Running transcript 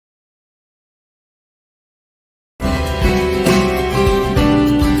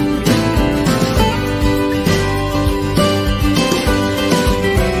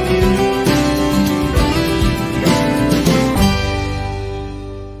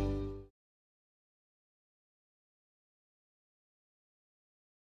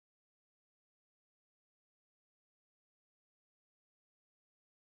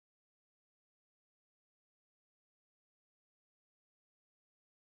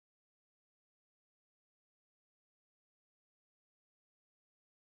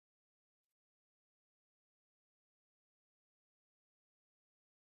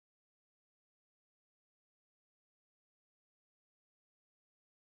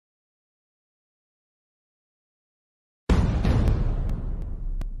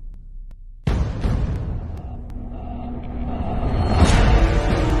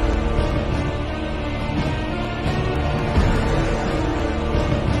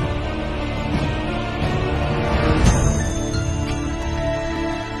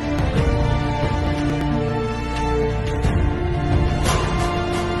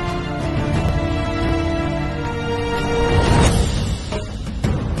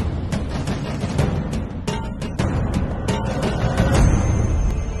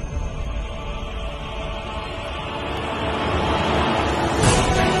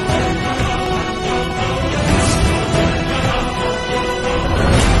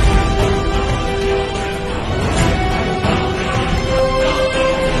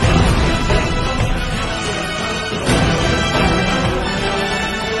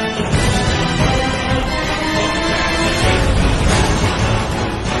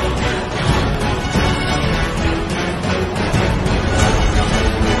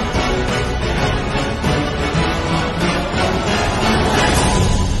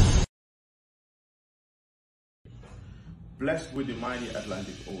blessed with the mighty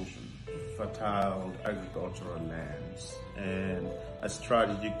Atlantic Ocean, fertile agricultural lands, and a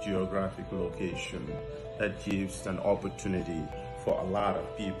strategic geographic location that gives an opportunity for a lot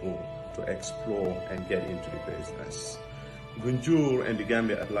of people to explore and get into the business. Gunjur and the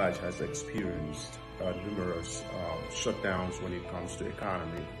Gambia at large has experienced numerous shutdowns when it comes to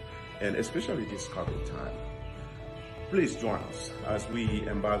economy, and especially this COVID time. Please join us as we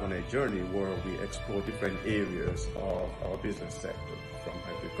embark on a journey where we explore different areas of our business sector, from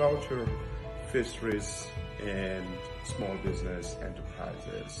agriculture, fisheries, and small business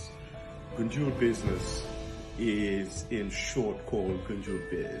enterprises. Gunjur Business is in short called Gunjur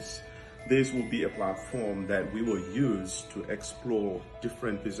Biz. This will be a platform that we will use to explore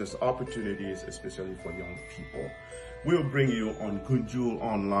different business opportunities, especially for young people. We'll bring you on Gunjur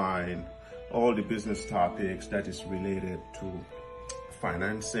Online all the business topics that is related to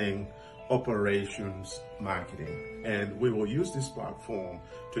financing, operations, marketing. And we will use this platform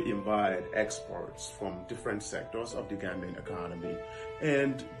to invite experts from different sectors of the Gambian economy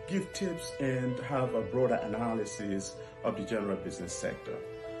and give tips and have a broader analysis of the general business sector.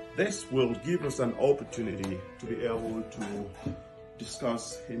 This will give us an opportunity to be able to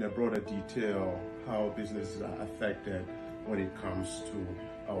discuss in a broader detail how businesses are affected when it comes to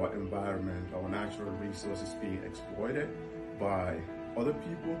our environment, our natural resources being exploited by other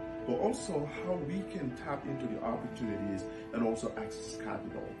people, but also how we can tap into the opportunities and also access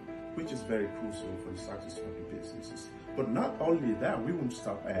capital, which is very crucial for the success of the businesses. But not only that, we won't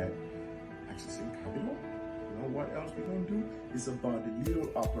stop at accessing capital. You know what else we're going to do? It's about the little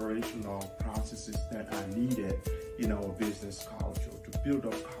operational processes that are needed in our business culture to build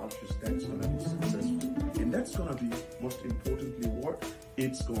up cultures that's going to be successful. And that's going to be, most importantly, what?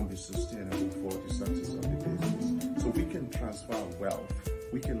 It's going to be sustainable for the success of the business. So we can transfer wealth.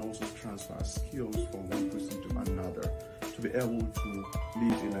 We can also transfer skills from one person to another to be able to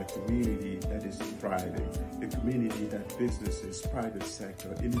live in a community that is thriving, a community that businesses, private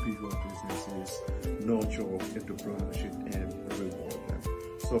sector, individual businesses nurture entrepreneurship and reward them.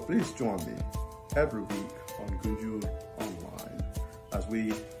 So please join me every week on Gunjur Online as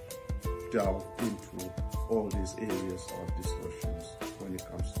we delve into all these areas of discussions when it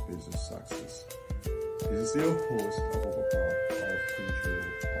comes to business success. This is your host, Omar A.J. of Gunjur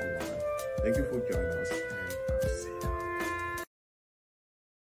Online. Thank you for joining us, and I'll see you.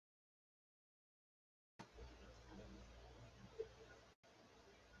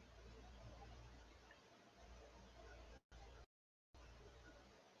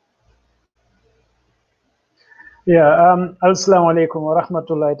 Yeah, assalamu alaikum wa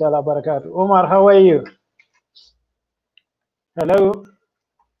rahmatullahi ta'ala barakatuh. Omar, how are you? Hello?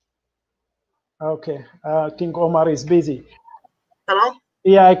 Okay, I think Omar is busy. Hello?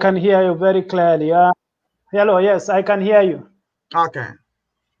 Yeah, I can hear you very clearly. Hello, yes, I can hear you. Okay.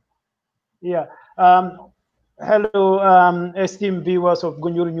 Yeah. Hello, esteemed viewers of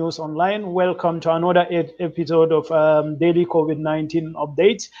Gunjur News Online. Welcome to another episode of Daily COVID-19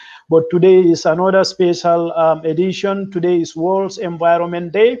 Updates. But today is another special edition. Today is World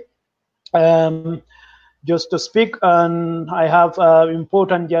Environment Day. Just to speak, and I have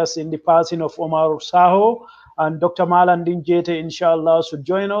important guests in the passing of Omar Saho and Dr. Malandin Jete, inshallah, should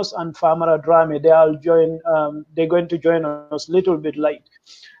join us, and Famara Drammeh. They're going to join us a little bit late.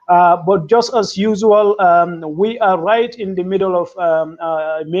 But just as usual, we are right in the middle of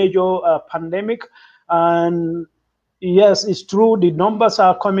a major pandemic. And yes, it's true, the numbers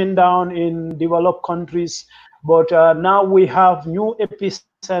are coming down in developed countries. But now we have new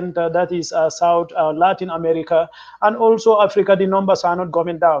epicenter, that is South Latin America, and also Africa. The numbers are not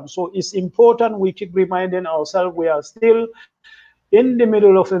going down. So it's important we keep reminding ourselves we are still in the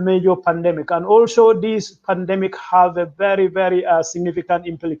middle of a major pandemic. And also this pandemic have a very, very significant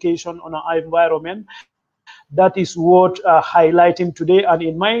implication on our environment. That is what highlighting today. And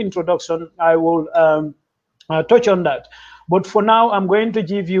in my introduction, I will touch on that. But for now, I'm going to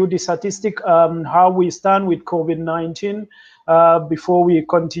give you the statistic, how we stand with COVID-19 before we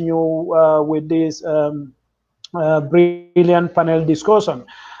continue with this brilliant panel discussion.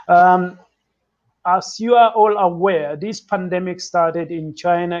 As you are all aware, this pandemic started in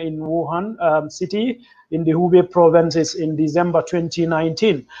China, in Wuhan city, in the Hubei provinces in December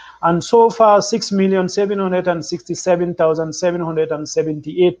 2019. And so far,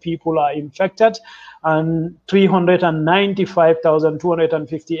 6,767,778 people are infected and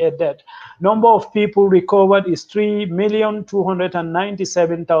 395,258 dead. Number of people recovered is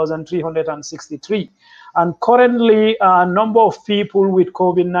 3,297,363. And currently, number of people with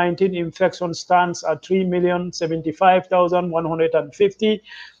COVID-19 infection stands at 3,075,150.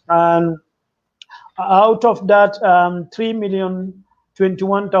 And Out of that,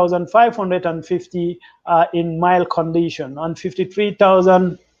 3,021,550 are in mild condition, and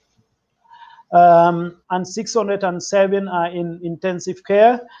 53,000 and 607 are in intensive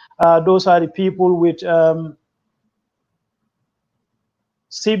care. Those are the people with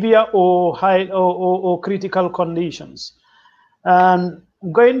severe or high or critical conditions. And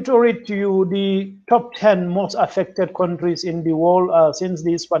I'm going to read to you the top 10 most affected countries in the world since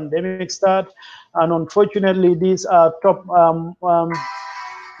this pandemic started. And unfortunately, these are top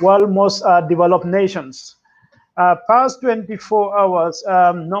world most developed nations. Past 24 hours,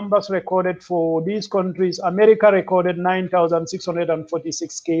 numbers recorded for these countries. America recorded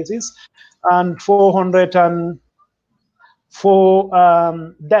 9,646 cases and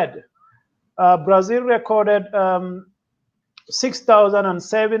 404 dead. Brazil recorded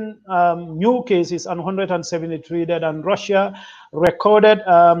 6,007 new cases and 173 dead, and Russia recorded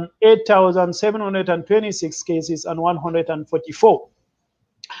 8,726 cases and 144.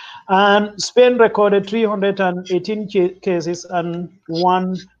 And Spain recorded 318 cases and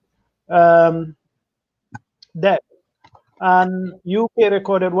one death. And UK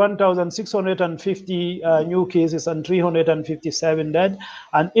recorded 1,650 new cases and 357 dead.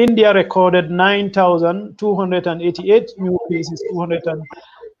 And India recorded 9,288 new cases,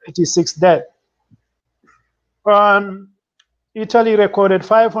 286 dead. And Italy recorded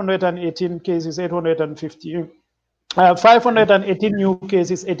 518 cases, 850. 518 new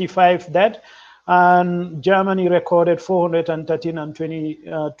cases, 85 dead, and Germany recorded 413 and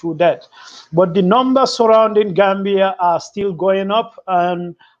 22 dead. But the numbers surrounding Gambia are still going up,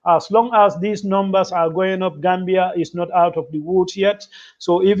 and as long as these numbers are going up, Gambia is not out of the woods yet.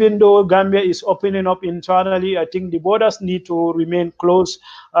 So even though Gambia is opening up internally, I think the borders need to remain closed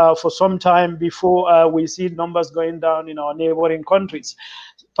for some time before we see numbers going down in our neighboring countries.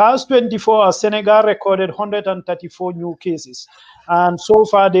 Past 24 hours, Senegal recorded 134 new cases, and so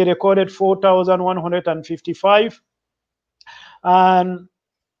far they recorded 4,155. And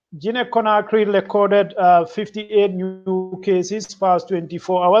Guinea-Conakry recorded 58 new cases past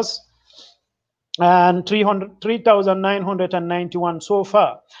 24 hours, and 3,991 so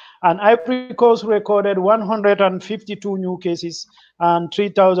far. And Ivory Coast recorded 152 new cases and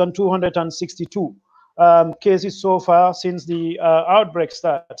 3,262 cases so far since the outbreak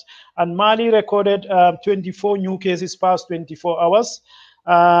started. And Mali recorded 24 new cases past 24 hours,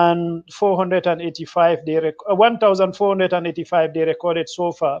 and 1,485 they recorded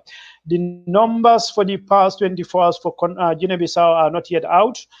so far. The numbers for the past 24 hours for Guinea-Bissau are not yet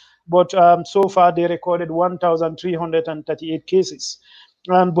out, but so far they recorded 1,338 cases.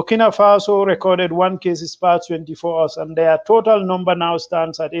 And Burkina Faso recorded 1 case past 24 hours, and their total number now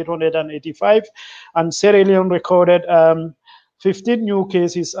stands at 885. And Sierra Leone recorded 15 new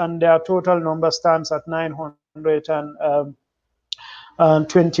cases, and their total number stands at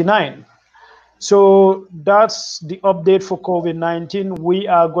 929. So that's the update for COVID-19. We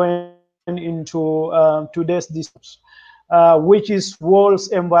are going into today's discussion, which is World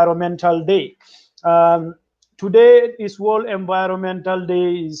Environmental Day. Today is World Environmental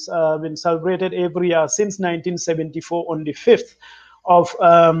Day. Is been celebrated every year since 1974 on the 5th of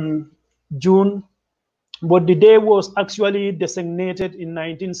June. But the day was actually designated in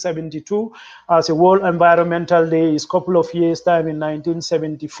 1972 as a World Environmental Day. It's a couple of years' time in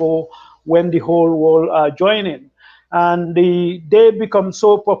 1974 when the whole world joined in. And the day becomes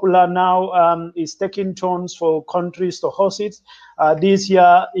so popular now, it's taking turns for countries to host it. This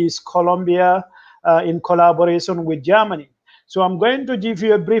year is Colombia in collaboration with Germany. So I'm going to give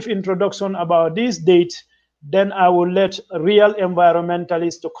you a brief introduction about this date. Then I will let real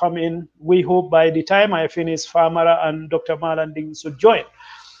environmentalists to come in. We hope by the time I finish, Famara and Dr. Malanding should join.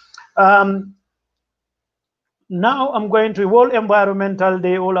 Now I'm going to World Environmental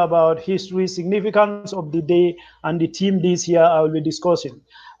Day, all about history, significance of the day, and the theme this year I will be discussing.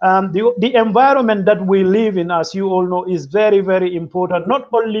 The environment that we live in, as you all know, is very, very important, not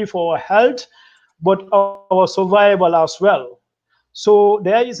only for our health, but our survival as well. So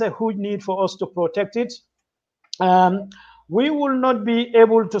there is a huge need for us to protect it. We will not be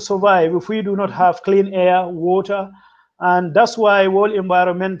able to survive if we do not have clean air, water, and that's why World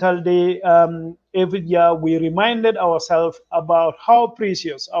Environmental Day, every year we reminded ourselves about how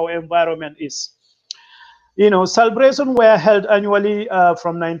precious our environment is. You know, celebrations were held annually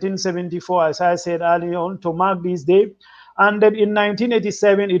from 1974, as I said earlier on, to mark this day. And then in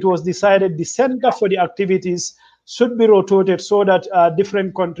 1987, it was decided the center for the activities should be rotated so that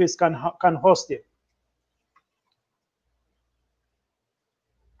different countries can host it.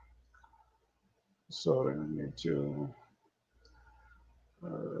 Sorry, I need to.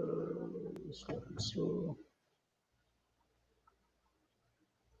 So,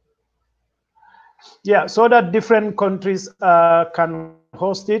 yeah, so that different countries can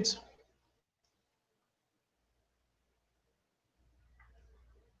host it.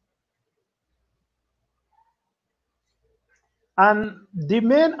 And the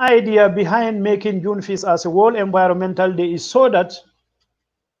main idea behind making June Feast as a World Environmental Day is so that,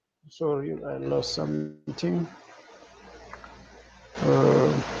 sorry, I lost something.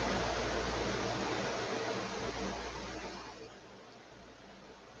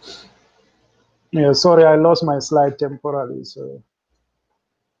 Yeah, sorry, I lost my slide temporarily. So,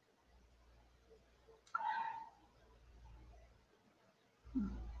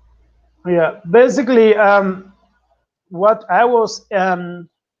 yeah, basically, what I was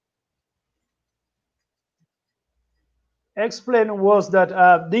explaining was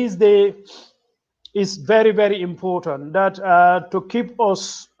that these days is very, very important. That to keep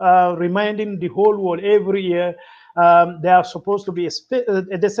us reminding the whole world every year, there are supposed to be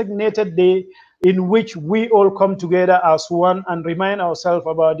a designated day in which we all come together as one and remind ourselves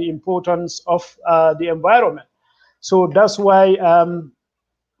about the importance of the environment. So that's why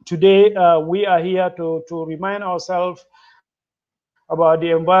today we are here to remind ourselves about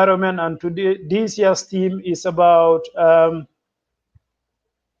the environment. And today, this year's theme is about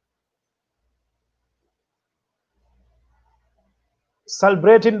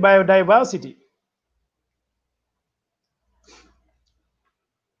celebrating biodiversity.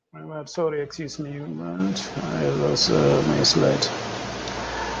 Sorry, excuse me, I lost my slide.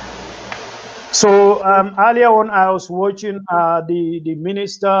 So earlier on, I was watching the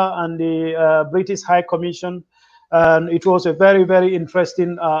minister and the British High Commission, and it was a very, very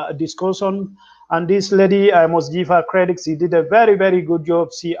interesting discussion. And this lady, I must give her credit. She did a very, very good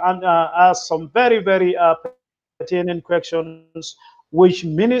job. She asked some very, very pertinent questions, which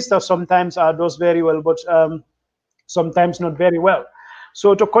ministers sometimes does very well, but sometimes not very well.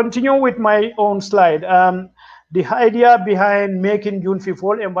 So to continue with my own slide, the idea behind making June 5th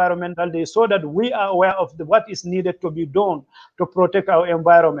World Environmental Day so that we are aware of what is needed to be done to protect our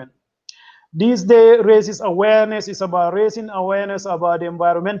environment. This day raises awareness, is about raising awareness about the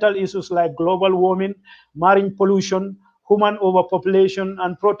environmental issues like global warming, marine pollution, human overpopulation,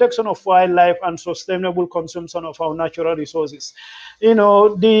 and protection of wildlife and sustainable consumption of our natural resources. You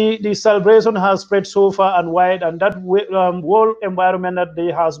know, the celebration has spread so far and wide, and that World Environmental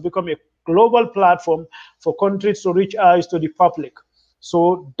Day has become a global platform for countries to reach out to the public.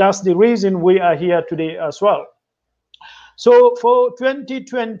 So that's the reason we are here today as well. So for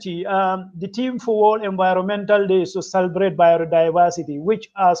 2020, the theme for World Environmental Day is to celebrate biodiversity, which,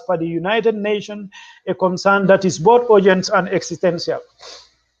 as per the United Nations, a concern that is both urgent and existential.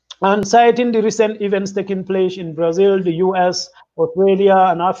 And citing the recent events taking place in Brazil, the US, Australia,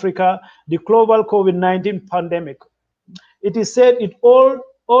 and Africa, the global COVID-19 pandemic, it is said it all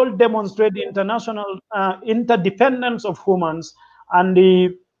demonstrate the international interdependence of humans and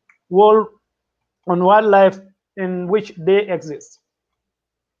the world on wildlife in which they exist.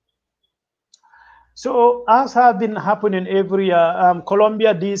 So as have been happening every year,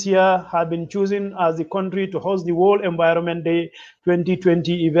 Colombia this year have been chosen as the country to host the World Environment Day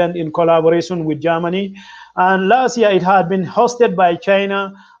 2020 event in collaboration with Germany. And last year it had been hosted by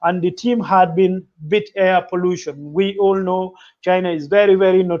China, and the theme had been beat air pollution. We all know China is very,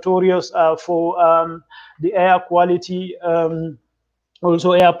 very notorious for the air quality,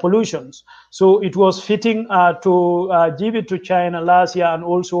 also air pollutions. So it was fitting to give it to China last year and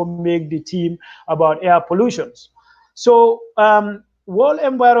also make the theme about air pollutions. So World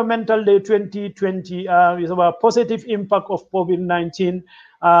Environmental Day 2020 is about positive impact of COVID-19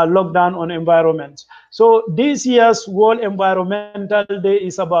 lockdown on environment. So this year's World Environmental Day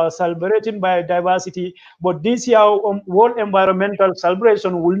is about celebrating biodiversity, but this year World Environmental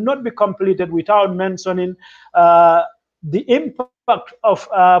celebration will not be completed without mentioning the impact of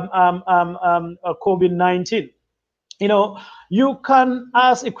COVID-19. You know, you can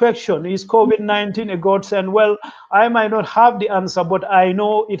ask a question, is COVID-19 a godsend? Well, I might not have the answer, but I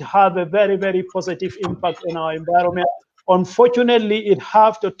know it has a very, very positive impact on our environment. Unfortunately, it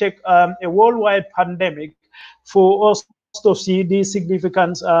have to take a worldwide pandemic for us to see the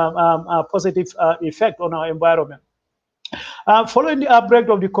significant positive effect on our environment. Following the outbreak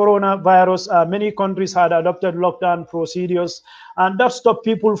of the coronavirus, many countries had adopted lockdown procedures, and that stopped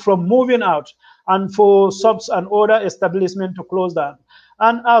people from moving out, and for shops and other establishments to close down.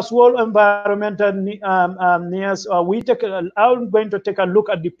 And as World Environmental nears, I'm going to take a look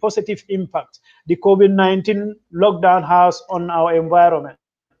at the positive impact the COVID-19 lockdown has on our environment.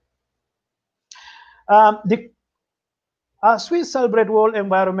 The As we celebrate World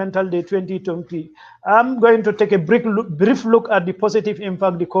Environmental Day 2020, I'm going to take a brief look at the positive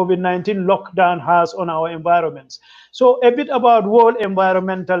impact the COVID-19 lockdown has on our environments. So a bit about World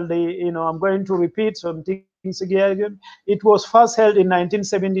Environmental Day, I'm going to repeat some things again. It was first held in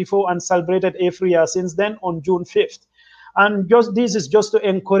 1974 and celebrated every year since then on June 5th. And this is just to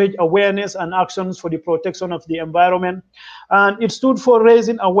encourage awareness and actions for the protection of the environment. And it stood for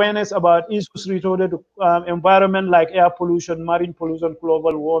raising awareness about issues related to environment like air pollution, marine pollution,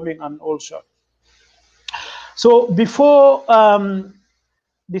 global warming, and also. So before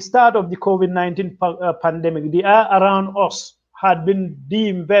the start of the COVID-19 pandemic, the air around us had been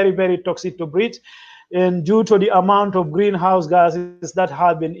deemed very, very toxic to breathe, and due to the amount of greenhouse gases that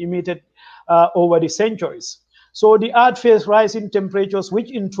have been emitted over the centuries. So the earth faced rising temperatures,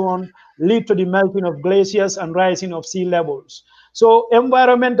 which in turn lead to the melting of glaciers and rising of sea levels. So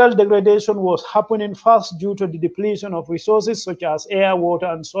environmental degradation was happening first due to the depletion of resources such as air, water,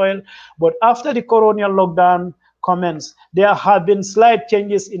 and soil. But after the corona lockdown commenced, there have been slight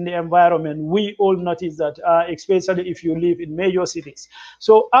changes in the environment. We all notice that, especially if you live in major cities.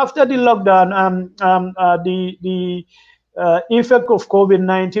 So after the lockdown, the effect of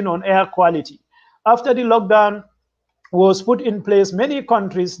COVID-19 on air quality. After the lockdown was put in place, many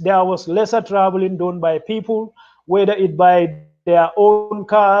countries, there was lesser traveling done by people, whether it by their own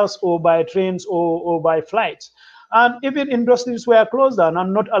cars or by trains or by flights. And even industries were closed down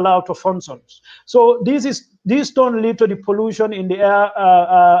and not allowed to function. So this don't lead to the pollution in the air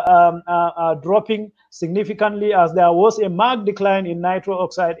dropping significantly, as there was a marked decline in nitrous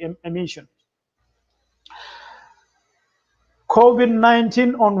oxide emission.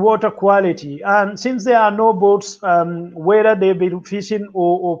 COVID-19 on water quality, and since there are no boats, whether they be fishing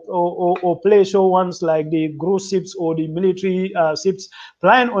or pleasure ones like the cruise ships or the military ships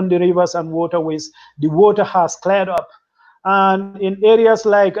plying on the rivers and waterways, the water has cleared up. And in areas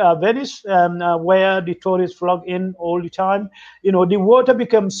like Venice, where the tourists flock in all the time, the water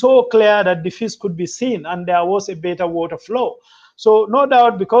became so clear that the fish could be seen, and there was a better water flow. So no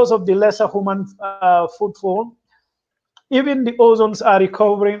doubt, because of the lesser human footfall, even the ozones are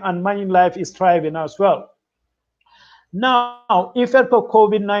recovering and marine life is thriving as well. Now, effect of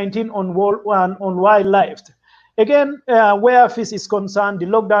COVID-19 on wildlife. Again, where fish is concerned, the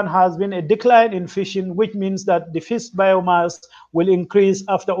lockdown has been a decline in fishing, which means that the fish biomass will increase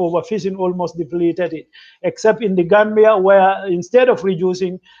after overfishing almost depleted it, except in the Gambia, where instead of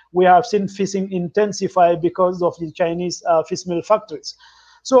reducing, we have seen fishing intensify because of the Chinese fish meal factories.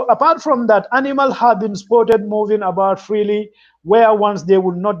 So apart from that, animals have been spotted moving about freely where once they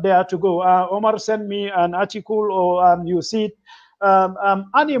would not dare to go. Omar sent me an article, or you see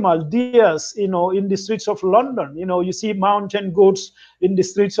animal deers, in the streets of London. You see mountain goats in the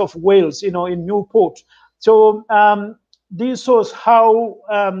streets of Wales, in Newport. So this shows how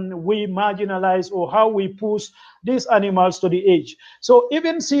we marginalize or how we push these animals to the edge. So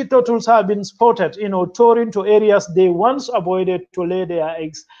even sea turtles have been spotted, touring to areas they once avoided to lay their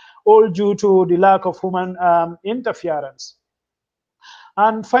eggs, all due to the lack of human interference.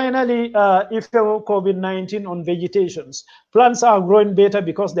 And finally, effect of COVID-19 on vegetations. Plants are growing better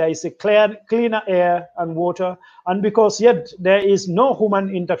because there is a cleaner air and water, and because yet there is no human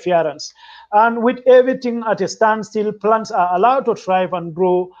interference. And with everything at a standstill, plants are allowed to thrive and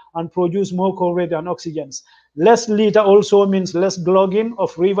grow and produce more carbon and oxygens. Less litter also means less clogging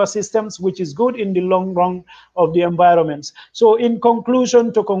of river systems, which is good in the long run of the environment. So in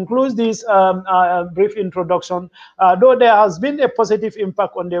conclusion, to conclude this brief introduction, though there has been a positive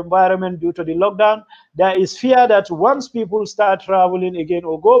impact on the environment due to the lockdown, there is fear that once people start traveling again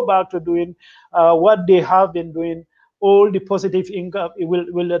or go back to doing what they have been doing, all the positive income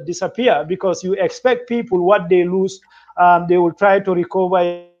will disappear, because you expect people what they lose, they will try to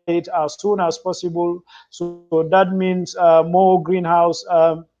recover it as soon as possible. So that means more greenhouse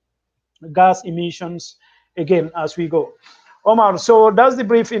gas emissions again as we go. Omar, so that's the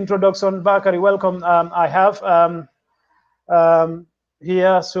brief introduction. Bakari, welcome. I have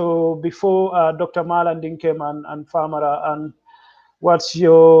here, so before Dr. Malandin came and Famara, and what's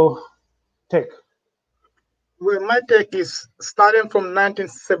your take? Well, my take is, starting from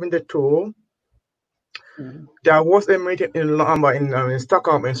 1972, there was a meeting in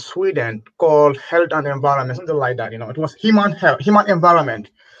Stockholm, in Sweden, called Health and Environment, something like that. It was human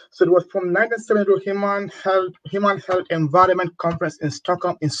environment. So it was from 1972 Human Health Environment Conference in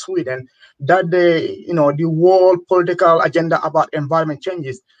Stockholm, in Sweden, that the world political agenda about environment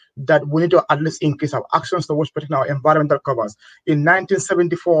changes, that we need to at least increase our actions towards protecting our environmental covers. In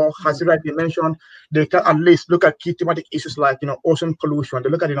 1974, as you rightly mentioned, they can at least look at key thematic issues like ocean pollution. They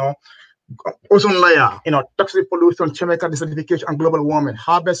look at ozone layer, toxic pollution, chemical desertification, and global warming.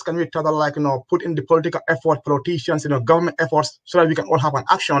 How best can we try to put in the political effort, politicians, government efforts, so that we can all have an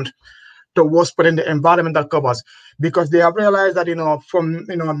action towards spreading the environmental covers, because they have realized that from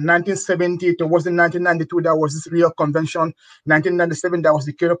 1970 towards the 1992 there was this Rio Convention, 1997 there was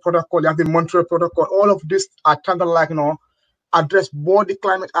the Kyoto Protocol, you have the Montreal Protocol. All of this are trying to address both the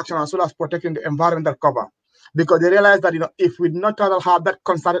climate action as well as protecting the environmental cover, because they realize that if we not try to have that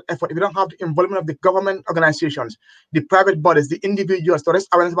concerted effort, if we don't have the involvement of the government organizations, the private bodies, the individuals to raise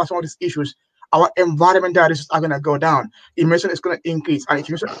awareness about some of these issues, our environmental resources are going to go down. Emission is going to increase, and if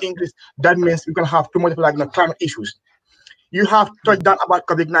emission increase, that means we're going to have too much climate issues. You have touched down about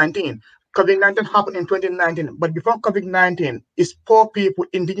COVID-19. COVID-19 happened in 2019, but before COVID-19, it's poor people,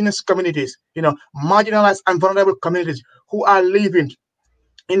 indigenous communities, marginalized and vulnerable communities who are living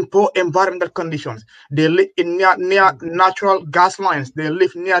in poor environmental conditions. They live in near natural gas lines. They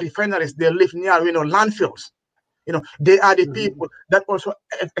live near refineries. They live near landfills. They are the people that also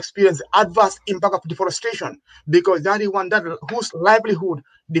experience adverse impact of deforestation, because that is one whose livelihood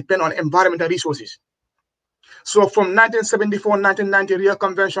depend on environmental resources. So from 1974, 1990 Rio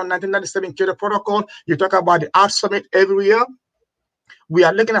Convention, 1997 Kyoto Protocol, you talk about the Earth Summit every year. We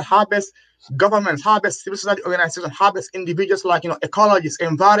are looking at how best governments, how best civil society organizations, how best individuals like ecologists,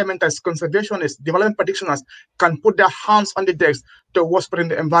 environmentalists, conservationists, development practitioners can put their hands on the decks towards spreading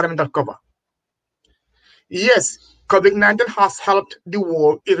the environmental cover. Yes, COVID-19 has helped the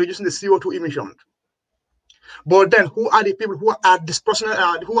world in reducing the CO2 emissions. But then, who are the people who are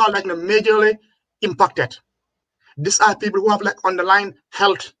disproportionate, who are majorly impacted? These are people who have underlying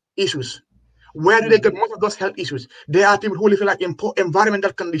health issues. Where do they get most of those health issues? They are people who live in poor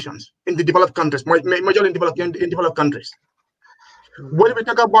environmental conditions in the developed countries, majorly in developed countries. When we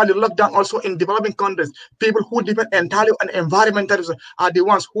talk about the lockdown also in developing countries, people who depend entirely on environmentalism are the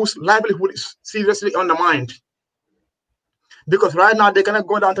ones whose livelihood is seriously undermined. Because right now they cannot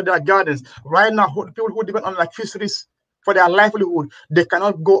go down to their gardens. Right now, people who depend on fisheries for their livelihood, they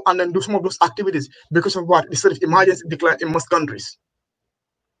cannot go and then do some of those activities because of what? The sort of emergency declared in most countries.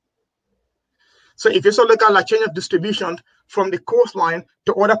 So if you look at change of distribution from the coastline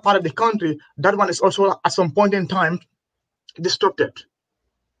to other part of the country, that one is also at some point in time disrupted.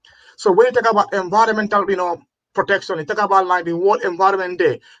 So when you talk about environmental, protection, you talk about the World Environment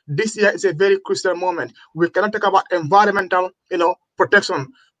Day. This year is a very crucial moment. We cannot talk about environmental, protection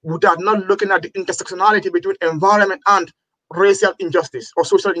without not looking at the intersectionality between environment and racial injustice or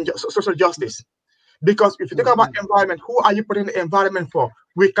social justice. Because if you talk about environment, who are you putting the environment for?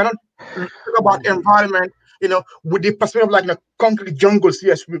 We cannot talk about environment, with the perspective of concrete jungles.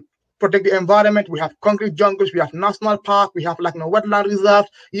 Yes, we protect the environment. We have concrete jungles. We have national park. We have wetland reserves.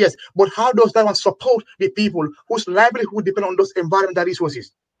 Yes, but how does that one support the people whose livelihood depend on those environmental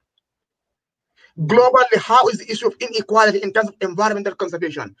resources? Globally, how is the issue of inequality in terms of environmental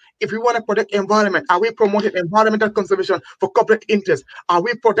conservation? If we want to protect environment, are we promoting environmental conservation for corporate interests? Are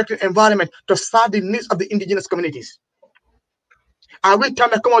we protecting environment to serve the needs of the indigenous communities? Are we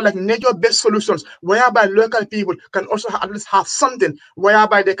trying to come up nature-based solutions whereby local people can also at least have something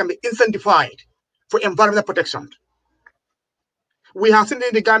whereby they can be incentivized for environmental protection? We have seen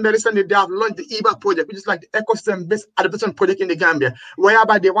in the Gambia recently, they have launched the EBA project, which is the ecosystem-based adaptation project in the Gambia,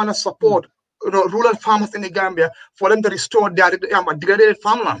 whereby they want to support rural farmers in the Gambia for them to restore their degraded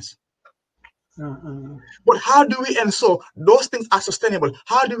farmlands. But how do we ensure those things are sustainable?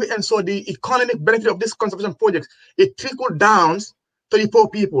 How do we ensure the economic benefit of this conservation project? It trickles down to the poor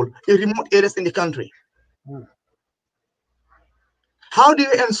people in remote areas in the country. How do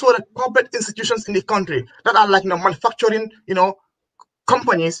we ensure that corporate institutions in the country that are manufacturing,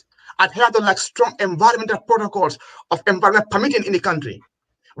 companies adhere to strong environmental protocols of environmental permitting in the country,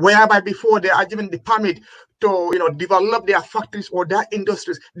 whereby before they are given the permit to develop their factories or their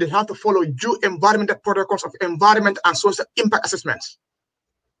industries, they have to follow due environmental protocols of environment and social impact assessments.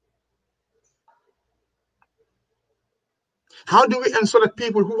 How do we ensure that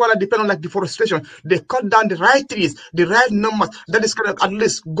people who want to depend on deforestation, they cut down the right trees, the right numbers, that is going to at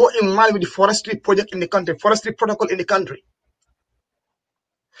least go in line with the forestry project in the country, forestry protocol in the country?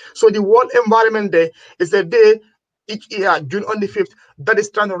 So the World Environment Day is a day each year, June on the 5th, that is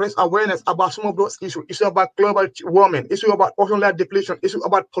trying to raise awareness about some of those issues. Issue about global warming, issue about ocean layer depletion, issue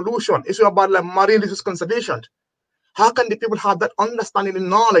about pollution, issue about marine resource conservation. How can the people have that understanding, the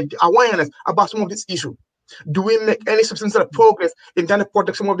knowledge, the awareness about some of these issues? Do we make any substantial progress in trying to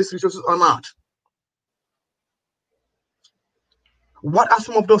protect some of these resources or not? What are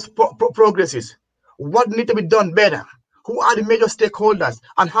some of those progresses? What need to be done better? Who are the major stakeholders?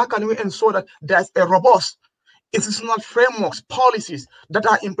 And how can we ensure that there's a robust institutional frameworks, policies that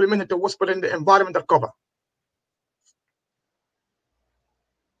are implemented towards protecting the environmental cover.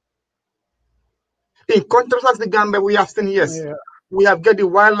 In contrast to the Gambia, we have seen, yes, we have got the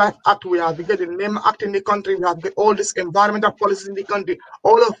Wildlife Act, we have got the Name Act in the country, we have got all these environmental policies in the country,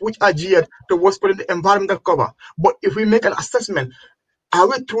 all of which are geared towards protecting the environmental cover. But if we make an assessment, are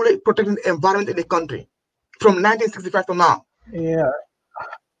we truly protecting the environment in the country from 1965 to now? Yeah.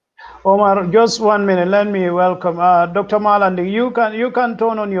 Omar, just 1 minute. Let me welcome Dr. Malandi. You can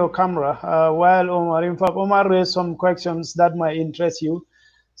turn on your camera while Omar. In fact, Omar raised some questions that might interest you,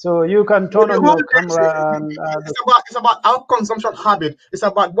 so you can turn on your camera. And it's about our consumption habit. It's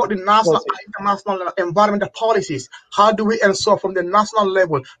about what the national and international environmental policies. How do we ensure from the national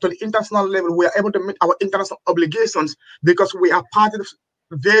level to the international level we are able to meet our international obligations because we are part of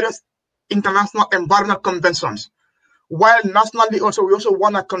various international environmental conventions. While nationally also, we also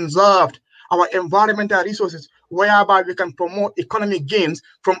want to conserve our environmental resources, whereby we can promote economic gains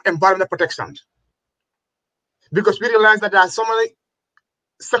from environmental protection. Because we realize that there are so many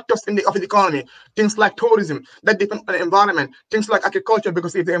sectors of the economy, things like tourism, that depend on the environment, things like agriculture,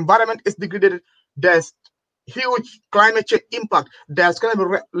 because if the environment is degraded, there's huge climate change impact, there's going to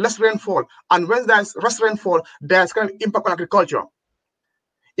be less rainfall, and when there's less rainfall, there's going to be impact on agriculture.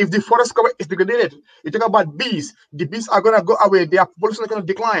 If the forest cover is degraded, you talk about bees. The bees are going to go away. Their population is going to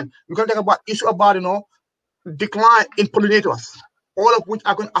decline. We're going to talk about issue about decline in pollinators, all of which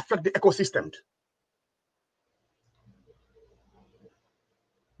are going to affect the ecosystem.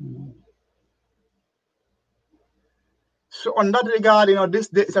 So on that regard, this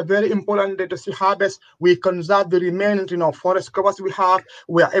day is a very important day to see how best we conserve the remaining, forest covers we have.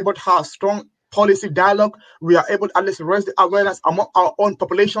 We are able to have strong policy dialogue. We are able to at least raise the awareness among our own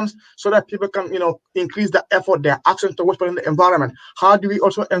populations so that people can, increase their effort, their action towards protecting the environment. How do we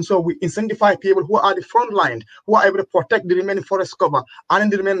also ensure we incentivize people who are the front line, who are able to protect the remaining forest cover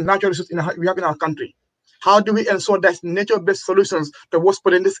and the remaining natural resources we have in our country? How do we ensure there's nature-based solutions towards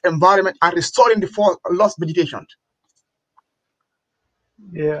protecting this environment and restoring the lost vegetation?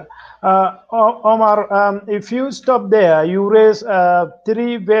 Yeah, Omar, if you stop there, you raise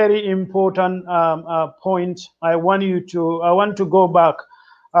 3 very important points. I want to go back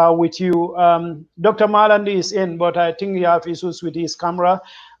with you. Dr. Malandi is in, but I think he have issues with his camera.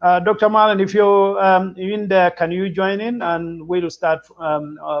 Dr. Malandi, if you're in there, can you join in and we'll start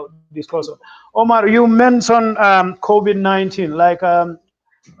discussion. Omar, you mentioned COVID-19, like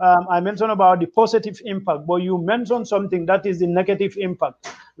I mentioned about the positive impact, but you mentioned something that is the negative impact.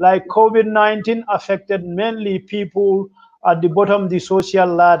 Like COVID-19 affected mainly people at the bottom of the social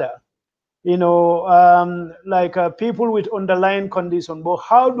ladder, like people with underlying conditions. But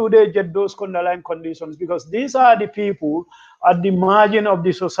how do they get those underlying conditions? Because these are the people at the margin of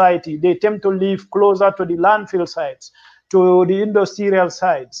the society. They tend to live closer to the landfill sites, to the industrial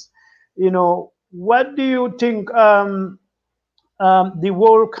sites. What do you think the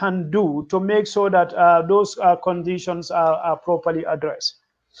world can do to make sure that those conditions are properly addressed?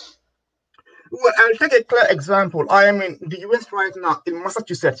 Well, I'll take a clear example. I am in the US right now in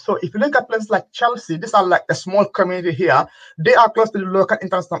Massachusetts. So if you look at places like Chelsea, these are like a small community here. They are close to the local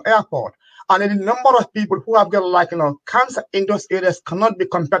international airport. And the number of people who have got cancer in those areas cannot be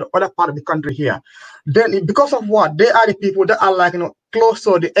compared to other part of the country here. Then because of what? They are the people that are close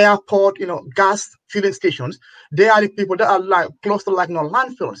to the airport, gas filling stations. They are the people that are close to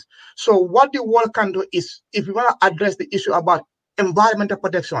landfills. So what the world can do is, if we want to address the issue about environmental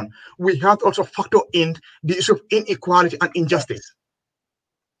protection, we have to also factor in the issue of inequality and injustice.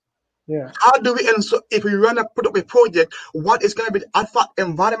 Yeah. How do we ensure, if we want to put up a project, what is going to be the alpha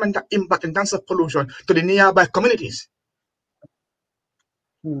environmental impact in terms of pollution to the nearby communities?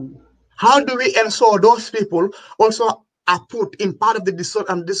 How do we ensure those people also are put in part of the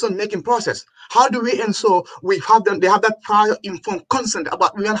decision-making process? How do we ensure they have that prior informed consent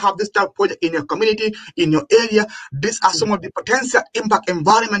about we want to have this type of project in your community, in your area? These are some of the potential impact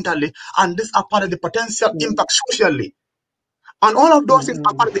environmentally, and these are part of the potential impact socially. And all of those things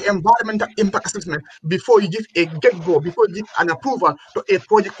are part of the environmental impact assessment before you give a get-go, before you give an approval to a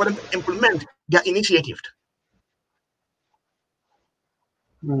project for them to implement their initiative.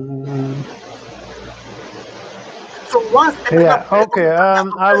 So once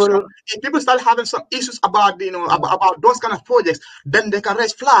I will. If people start having some issues about about those kind of projects, then they can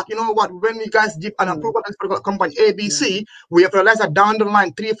raise flag. You know what? When you guys give an approval to company ABC, we have realized that down the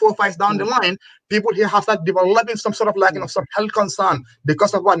line, 3, 4, 5 down the line, people here have started developing some sort of some health concern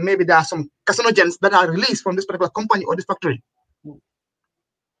because of what? Maybe there are some carcinogens that are released from this particular company or this factory.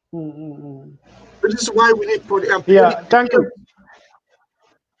 This is why we need thank you.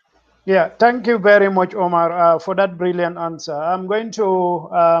 Yeah, thank you very much, Omar, for that brilliant answer. I'm going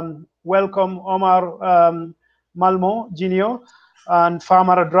to welcome Omar Malmo Jr. and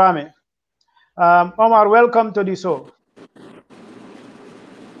Famara Drammeh. Omar, welcome to the show.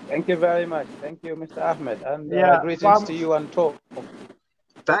 Thank you very much. Thank you, Mr. Ahmed, and Yeah, greetings to you and Tom.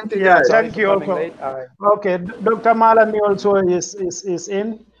 Thank you, yeah, guys. Sorry thank for you coming also. late. Okay, Dr. Malami also is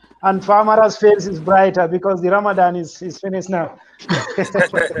in, and Famara's face is brighter because the Ramadan is finished now.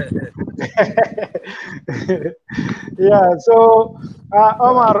 Yeah, so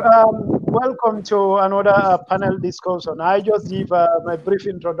Omar, welcome to another panel discussion. I just give my brief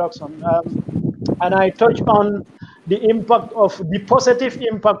introduction, and I touch on the positive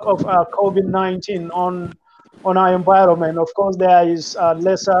impact of COVID-19 on our environment. Of course, there is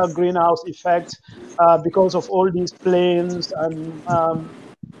lesser greenhouse effect because of all these planes and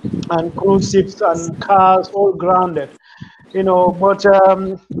cruise ships and cars all grounded. But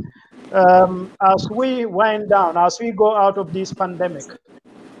as we wind down, as we go out of this pandemic,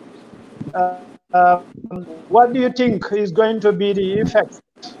 what do you think is going to be the effect,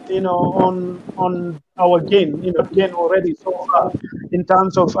 on our gain, gain already so far in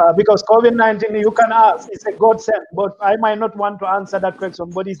terms of because COVID-19, you can ask, it's a godsend, but I might not want to answer that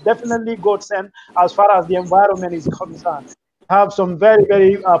question, but it's definitely godsend as far as the environment is concerned. Have some very,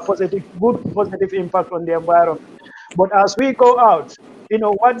 very good positive impact on the environment. But as we go out,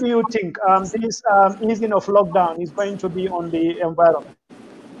 what do you think this easing of lockdown is going to be on the environment?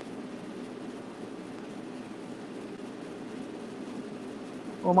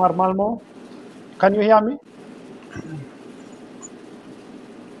 Omar Malmo, can you hear me?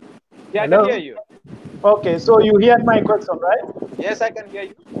 Yeah, I can hear Hello? you. Okay, so you heard my question, right? Yes, I can hear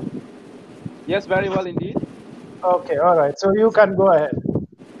you. Yes, very well indeed. Okay, all right. So you can go ahead.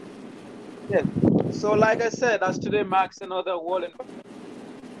 Yes. So, like I said, as today marks another World Environment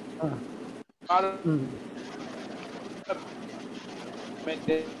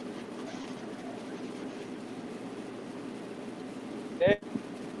Day,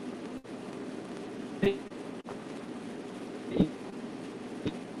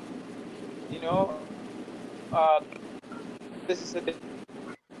 you know, this is a day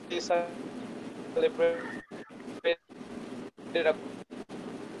celebrated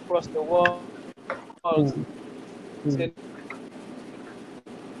across the world since the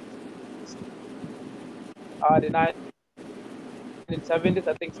 1970s,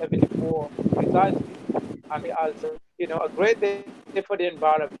 I think 74 precisely, and as a great day for the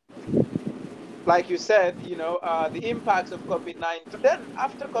environment. Like you said, the impacts of COVID-19. Then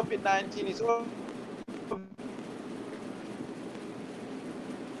after COVID-19 is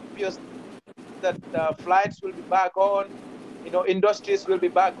obvious that flights will be back on, industries will be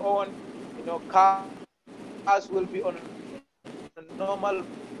back on, cars will be on a normal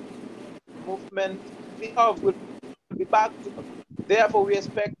movement, the earth will be back to. Therefore, we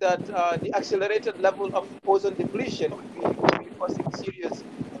expect that the accelerated level of ozone depletion will be causing serious,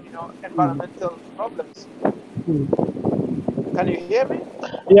 environmental problems. Can you hear me?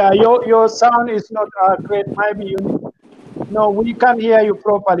 Yeah, your sound is not great. Maybe no, we can hear you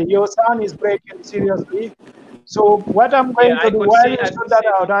properly. Your sound is breaking seriously. So what I'm Yeah, going to do while you I sort could that see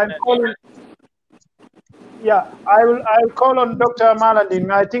out, the I'm internet. calling. Yeah, I'll call on Dr.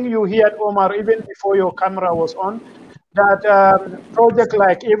 Malandin. I think you heard Omar even before your camera was on. That project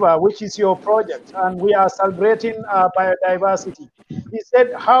like EVA, which is your project, and we are celebrating biodiversity. He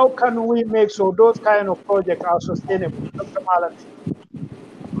said, how can we make sure those kind of projects are sustainable? Dr. Malandin.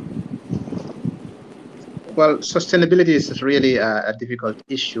 Well, sustainability is really a difficult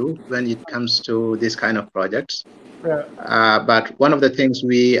issue when it comes to this kind of projects. Yeah. But one of the things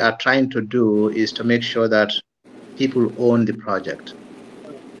we are trying to do is to make sure that people own the project.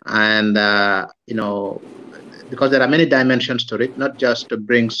 And, because there are many dimensions to it, not just to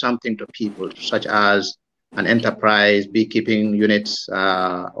bring something to people, such as an enterprise, beekeeping units,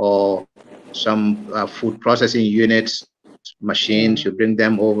 or some food processing units, machines, you bring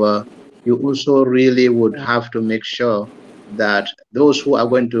them over. You also really would have to make sure that those who are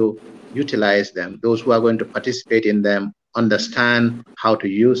going to utilize them, those who are going to participate in them, understand how to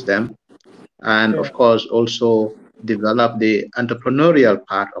use them, and of course also develop the entrepreneurial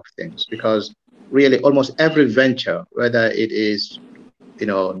part of things, because really almost every venture, whether it is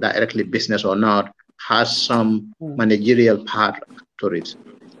directly business or not, has some managerial part to it.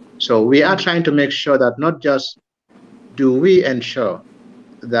 So we are trying to make sure that not just do we ensure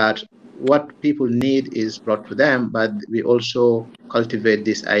that what people need is brought to them, but we also cultivate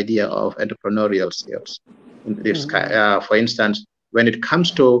this idea of entrepreneurial skills. For instance, when it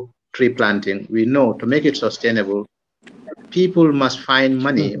comes to tree planting, we know to make it sustainable, people must find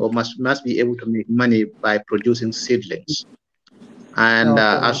money or must be able to make money by producing seedlings. And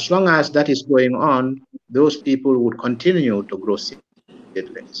as long as that is going on, those people would continue to grow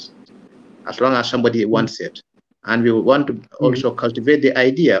seedlings as long as somebody wants it. And we want to also cultivate the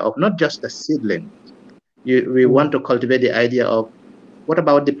idea of not just the seedling. We want to cultivate the idea of what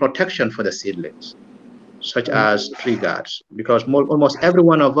about the protection for the seedlings, such as tree guards, because almost every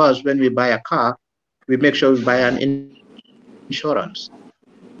one of us, when we buy a car, we make sure we buy an insurance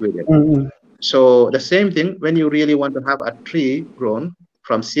with it. So the same thing, when you really want to have a tree grown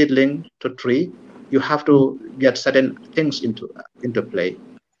from seedling to tree, you have to get certain things into play,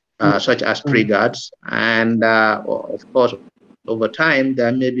 such as tree guards. And of course, over time,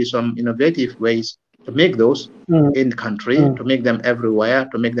 there may be some innovative ways to make those in the country, to make them everywhere,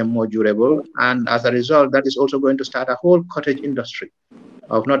 to make them more durable. And as a result, that is also going to start a whole cottage industry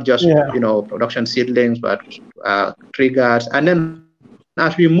of not just production seedlings, but tree guards. And then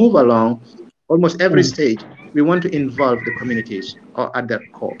as we move along, almost every stage, we want to involve the communities or at their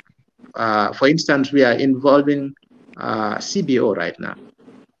core. For instance, we are involving CBO right now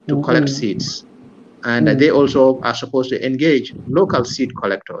to collect seeds. And they also are supposed to engage local seed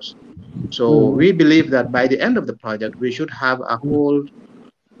collectors. So we believe that by the end of the project, we should have a whole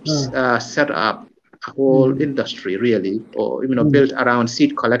set up, a whole industry really, or built around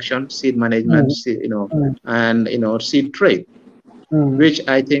seed collection, seed management, and seed trade, which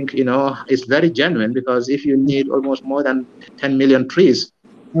I think is very genuine, because if you need almost more than 10 million trees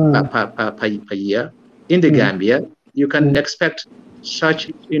per year in the Gambia, you can expect such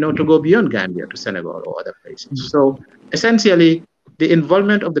to go beyond Gambia to Senegal or other places. So essentially, the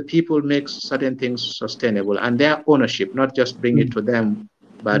involvement of the people makes certain things sustainable, and their ownership, not just bring it to them,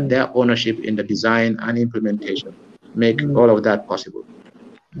 but their ownership in the design and implementation, make all of that possible.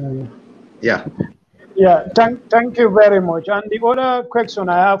 Yeah. Yeah, thank you very much. And the other question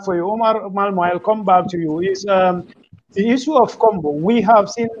I have for you, Omar Malmo, I'll come back to you, is the issue of combo. We have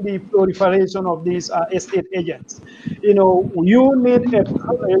seen the proliferation of these estate agents. You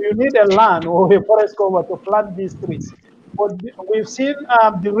need a land or a forest cover to plant these trees. But we've seen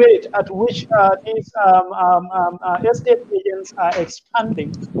the rate at which these estate agents are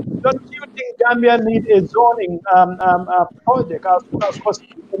expanding. Don't you think Gambia need a zoning project as soon as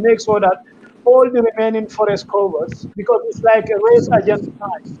possible to make sure that all the remaining forest covers, because it's like a race against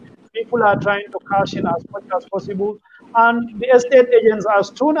time. People are trying to cash in as much as possible. And the estate agents,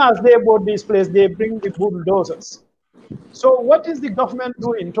 as soon as they bought this place, they bring the bulldozers. So what is the government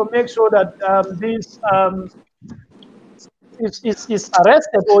doing to make sure that this is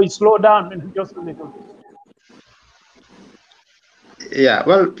arrested or is slowed down in just a little bit? Yeah,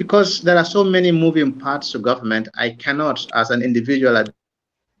 well, because there are so many moving parts to government, I cannot, as an individual at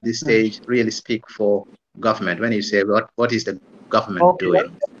this stage, really speak for government when you say what is the government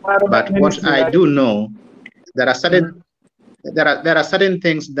doing. But what I do know, there are certain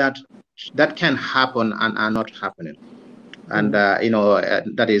things that can happen and are not happening, and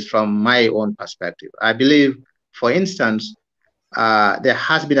that is from my own perspective. I believe, for instance, there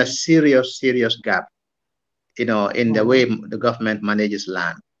has been a serious gap, in the way the government manages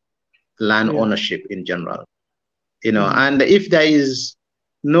land ownership in general, and if there is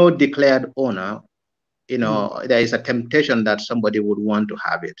no declared owner, there is a temptation that somebody would want to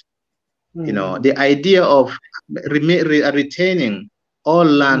have it. The idea of retaining all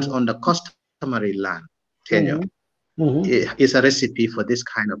lands on the customary land tenure is a recipe for this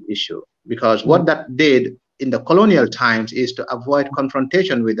kind of issue, because what that did in the colonial times is to avoid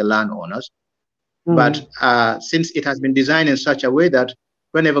confrontation with the landowners. But since it has been designed in such a way that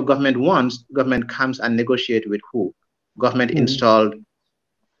whenever government wants, government comes and negotiate with who? Government installed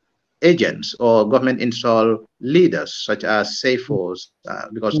agents or government installed leaders, such as Safos,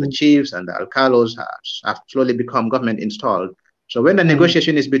 because the chiefs and the alcalos have slowly become government installed. So when the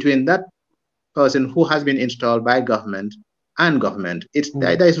negotiation is between that person who has been installed by government and government,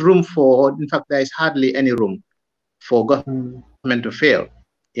 there is room for, in fact, there is hardly any room for government to fail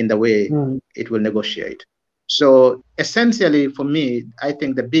in the way it will negotiate. So essentially, for me, I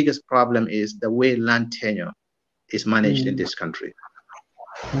think the biggest problem is the way land tenure is managed in this country.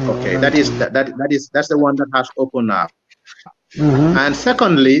 Okay, that's the one that has opened up. And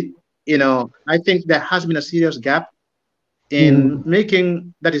secondly, I think there has been a serious gap in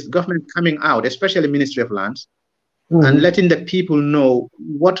making, that is, government coming out, especially Ministry of Lands, and letting the people know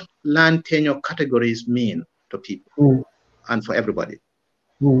what land tenure categories mean to people and for everybody.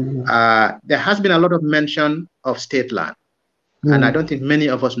 There has been a lot of mention of state land, and I don't think many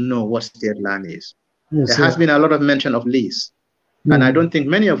of us know what state land is. There has been a lot of mention of lease, and I don't think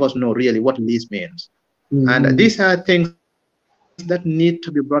many of us know really what lease means. And these are things that need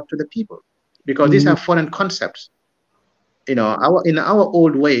to be brought to the people, because these are foreign concepts. You know, in our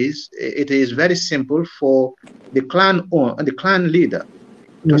old ways, it is very simple for the clan leader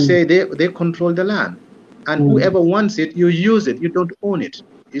to say they control the land, and whoever wants it, you use it. You don't own it.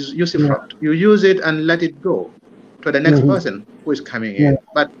 Is usufruct. You use it and let it go to the next person who is coming in.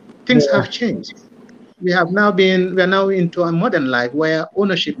 But things have changed. We are now into a modern life where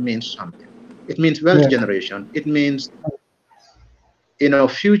ownership means something. It means wealth generation. It means, you know,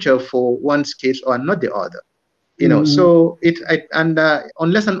 future for one's kids or not the other. You know, so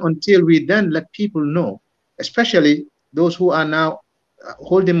unless and until we then let people know, especially those who are now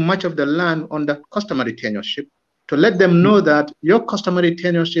holding much of the land under customary tenureship, to let them know that your customary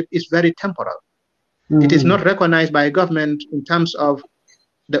tenureship is very temporal. It is not recognized by government in terms of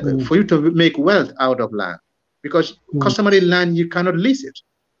for you to make wealth out of land, because customary land, you cannot lease it.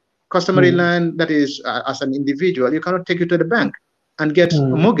 Customary land, that is, as an individual, you cannot take it to the bank and get a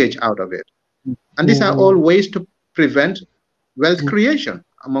mortgage out of it. And these are all ways to prevent wealth creation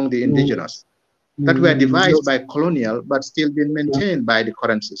among the indigenous that were devised by colonial but still being maintained by the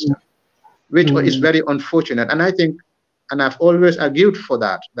current system, which is very unfortunate. And I think, and I've always argued for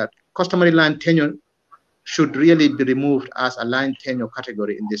that customary land tenure should really be removed as a land tenure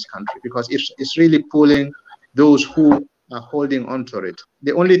category in this country, because it's really pulling those who are holding onto it.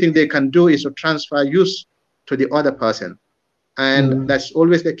 The only thing they can do is to transfer use to the other person. And that's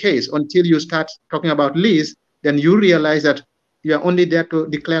always the case until you start talking about lease. Then you realize that you are only there to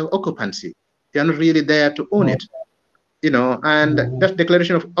declare occupancy. You're not really there to own it, you know. And that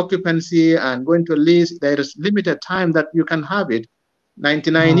declaration of occupancy and going to lease, there is limited time that you can have it.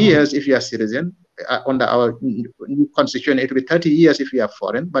 99 years if you are a citizen. Under our new constitution, it will be 30 years if you are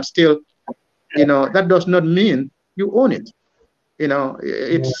foreign. But still, you know, that does not mean you own it. You know,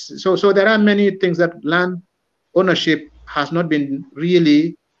 it's so there are many things that land ownership has not been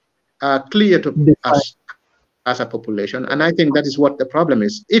really clear to us as a population, and I think that is what the problem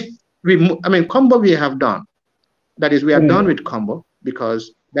is. If combo we have done, that is, we are done with combo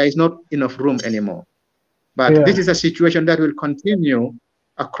because there is not enough room anymore. But this is a situation that will continue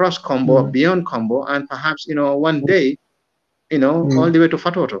across combo, beyond combo, and perhaps, you know, one day, you know, all the way to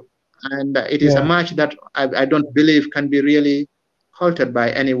Fatoto. And it is a march that I don't believe can be really halted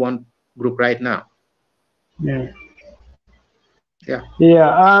by any one group right now. And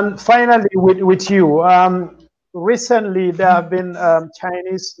finally, with you, recently there have been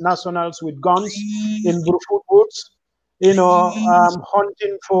Chinese nationals with guns in Brufut woods, you know,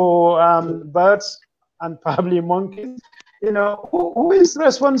 hunting for birds and probably monkeys. You know, who is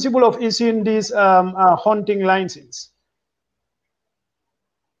responsible of issuing these hunting licenses?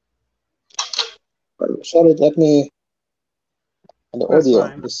 Sorry, let me. The audio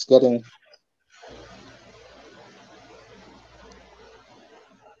is getting.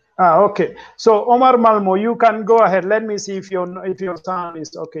 Okay. So Omar Malmo, you can go ahead. Let me see if your sound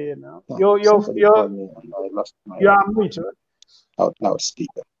is okay now. No, you are mute.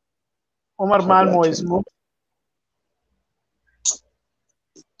 Loudspeaker. Omar Malmo is mute.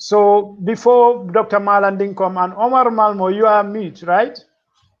 So before Dr. Malanding come, and Omar Malmo, you are mute, right?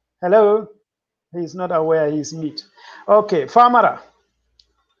 Hello. He's not aware he's mute. Okay, Famara.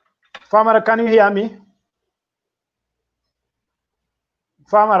 Famara, can you hear me?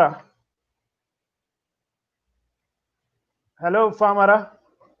 Famara. Hello, Famara.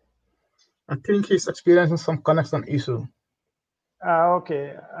 I think he's experiencing some connection issue.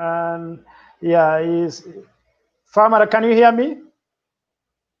 Okay. Yeah, he's. Famara, can you hear me?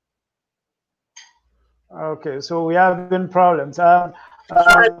 Okay, so we are having problems.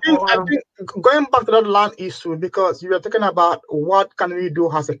 I think going back to that land issue, because you were talking about what can we do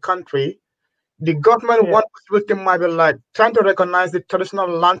as a country, the government, one possibility might be like trying to recognize the traditional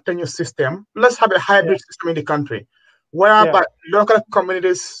land tenure system. Let's have a hybrid system in the country, whereby local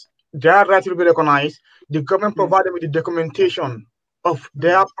communities, their rights will be recognized. The government provide them with the documentation of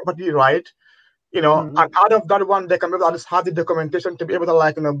their property right, you know, and out of that one, they can be able to just have the documentation to be able to,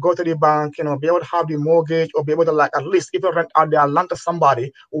 like, you know, go to the bank, you know, be able to have the mortgage, or be able to, like, at least even rent out their land to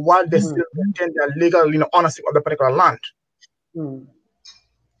somebody while they still maintain their legal, you know, ownership of the particular land.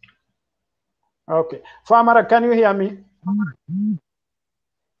 Okay. Famara, can you hear me?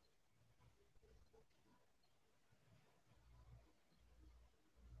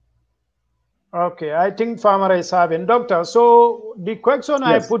 Okay, I think Famara is having. Doctor, so the question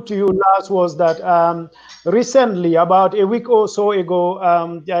I put to you last was that recently, about a week or so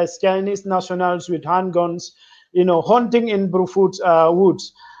ago, there's Chinese nationals with handguns, you know, hunting in Brufut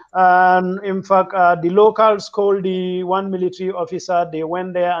woods. And in fact, the locals called the one military officer. They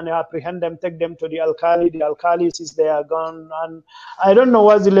went there and they apprehend them, take them to the alkali. The alkali is there, gone. And I don't know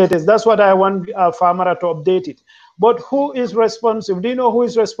what's the latest. That's what I want Famara to update it. But who is responsible? Do you know who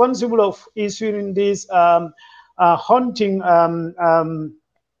is responsible of issuing these hunting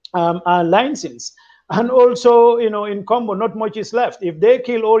license? And also, in Combo, not much is left. If they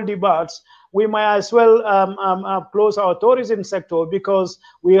kill all the birds, we might as well close our tourism sector, because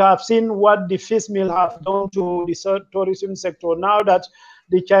we have seen what the fish meal have done to the tourism sector. Now that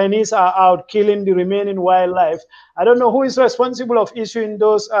the Chinese are out killing the remaining wildlife, I don't know who is responsible of issuing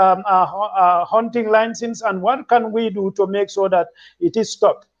those hunting licenses, and what can we do to make sure that it is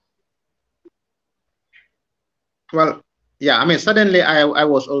stopped? Well, yeah, I mean, suddenly I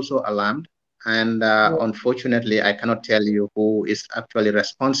was also alarmed. And unfortunately, I cannot tell you who is actually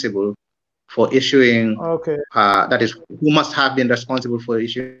responsible for issuing, that is, who must have been responsible for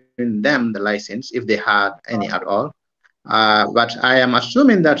issuing them the license, if they had any at all. But I am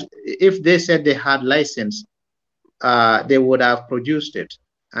assuming that if they said they had license, they would have produced it.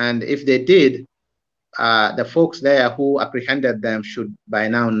 And if they did, the folks there who apprehended them should by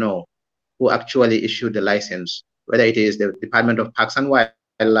now know who actually issued the license, whether it is the Department of Parks and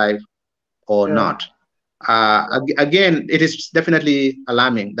Wildlife or not. Again, it is definitely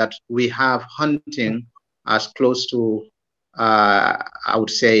alarming that we have hunting as close to, I would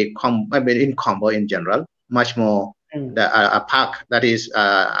say, in Combo in general, much more a park that is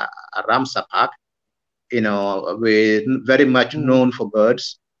a Ramsar Park, we're very much known for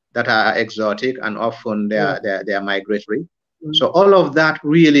birds that are exotic, and often they are migratory. So all of that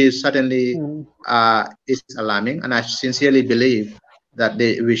really certainly is alarming, and I sincerely believe that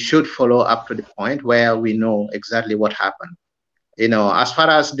we should follow up to the point where we know exactly what happened. As far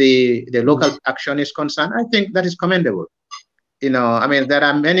as the local action is concerned, I think that is commendable. I mean, there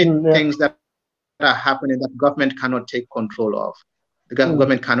are many things that are happening that government cannot take control of. The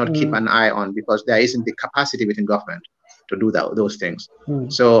government cannot keep an eye on, because there isn't the capacity within government to do those things.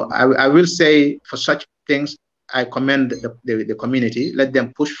 So I will say, for such things, I commend the community. Let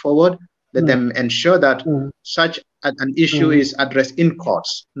them push forward. Let them ensure that such an issue is addressed in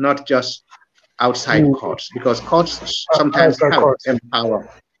courts, not just outside courts, because courts sometimes help empower.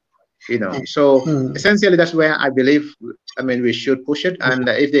 So essentially, that's where I believe, I mean, we should push it, and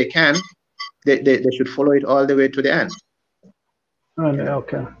if they can, they should follow it all the way to the end.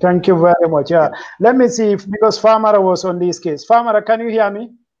 Okay, thank you very much. Let me see, because Famara was on this case. Famara, can you hear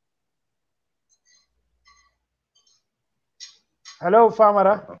me? Hello,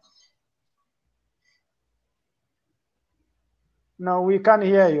 Famara. No, we can't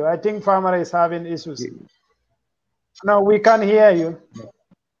hear you. I think Famara is having issues. No, we can't hear you.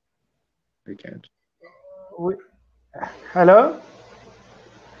 We can't. Hello?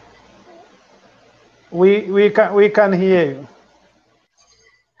 We can hear you.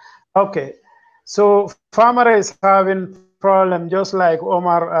 Okay, so Famara is having problem just like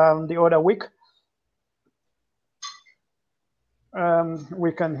Omar the other week.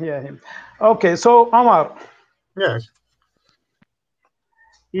 We can hear him. Okay, so Omar. Yes.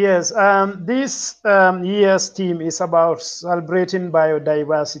 Yes, this year's theme is about celebrating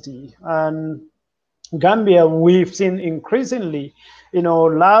biodiversity. And Gambia, we've seen increasingly,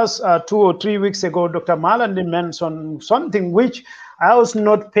 last 2 or 3 weeks ago, Dr. Malandi mentioned something which I was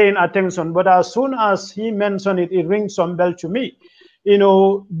not paying attention, but as soon as he mentioned it, it rings some bell to me. We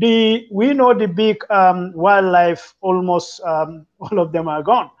know the big wildlife, almost all of them are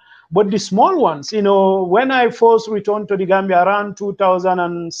gone. But the small ones, when I first returned to the Gambia around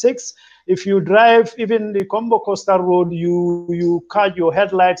 2006, if you drive even the Combo Coastal Road, you catch your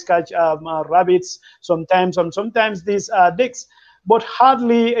headlights, catch rabbits sometimes, and sometimes these dicks. But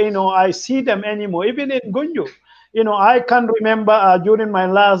hardly, I see them anymore. Even in Gunju, I can remember during my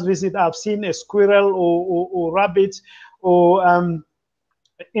last visit, I've seen a squirrel or rabbit, or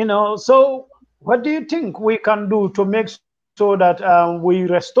So, what do you think we can do to make so that we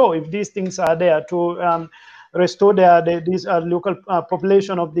restore, if these things are there, to restore this local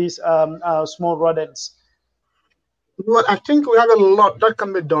population of these small rodents? Well, I think we have a lot that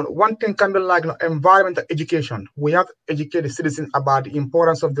can be done. One thing can be like environmental education. We have to educate the citizens about the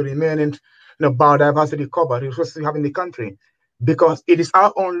importance of the remaining biodiversity cover resources we have in the country, because it is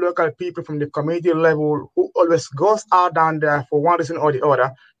our own local people from the community level who always goes out down there for one reason or the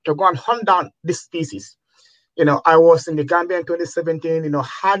other to go and hunt down this species. I was in the Gambia in 2017,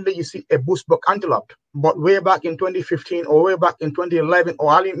 hardly you see a bushbuck antelope. But way back in 2015 or way back in 2011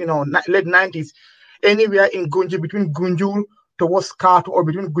 or early, late 90s, anywhere in Gunjur, between Gunjur towards Kato or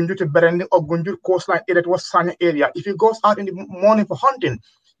between Gunjur to Berending or Gunjur coastline area towards Sanya area. If he goes out in the morning for hunting,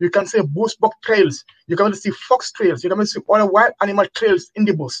 you can see bushbuck trails, you can see fox trails, you can see other wild animal trails in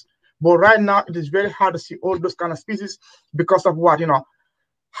the bush. But right now, it is very hard to see all those kind of species because of what,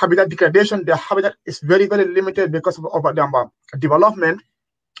 habitat degradation. Their habitat is very, very limited because of development.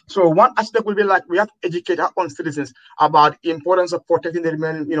 So one aspect will be like we have to educate our own citizens about the importance of protecting the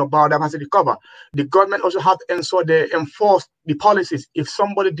remaining, biodiversity cover. The government also have to ensure they enforce the policies. If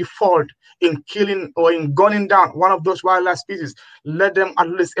somebody default in killing or in gunning down one of those wildlife species, let them at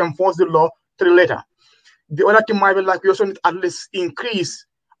least enforce the law to the letter. The other thing might be like we also need to at least increase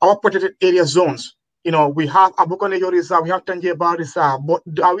our protected area zones. We have Abukonejo Reserve, we have Tanjeba Reserve, but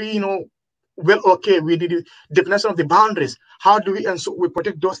are we, well, okay, we did the definition of the boundaries. How do we ensure we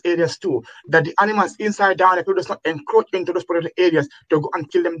protect those areas too? That the animals inside down, if it does not encroach into those protected areas to go and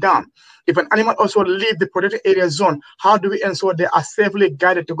kill them down. If an animal also leave the protected area zone, how do we ensure they are safely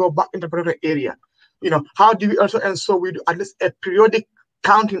guided to go back into the protected area? How do we also ensure we do at least a periodic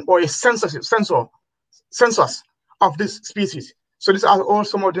counting or a census of this species? So these are all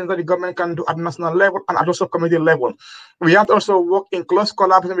some of the things that the government can do at national level and at also community level. We have to also work in close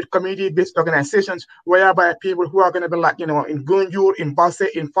collaboration with community-based organizations, whereby people who are going to be like, in Gunjur, in Basse,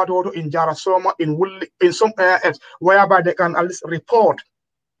 in Fatoto, in Jarasoma, in Wuli, in some areas, whereby they can at least report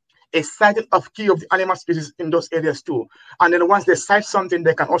a sighting of key of the animal species in those areas too. And then once they sight something,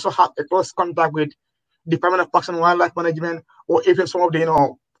 they can also have a close contact with Department of Parks and Wildlife Management, or even some of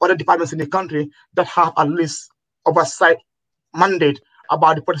the other departments in the country that have at least oversight mandate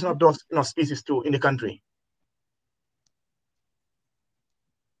about the protection of those species too in the country.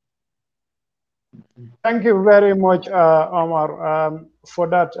 Thank you very much, Omar, for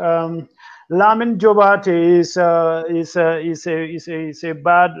that. Lamin Jobate is a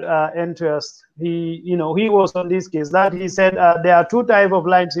bad interest. He was on this case that he said there are two types of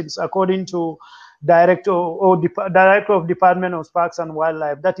licenses according to Director of Department of Parks and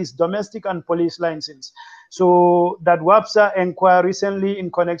Wildlife. That is domestic and police license. So that WAPSA inquired recently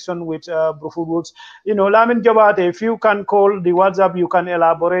in connection with Bruford Woods. Lamin Jabate, if you can call the WhatsApp, you can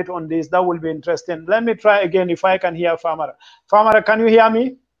elaborate on this. That will be interesting. Let me try again if I can hear Famara. Famara, can you hear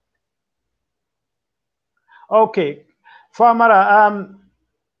me? Okay. Famara,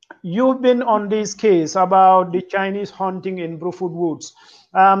 you've been on this case about the Chinese hunting in Bruford Woods.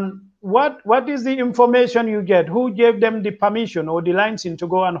 What is the information you get? Who gave them the permission or the license to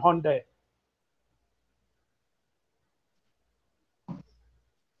go and hunt there?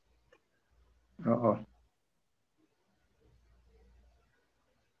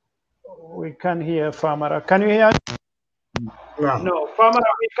 We can hear Famara. Can you hear? No, Famara,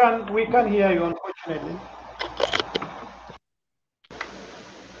 we can hear you, unfortunately.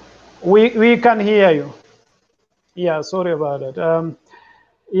 We can hear you. Yeah, sorry about that.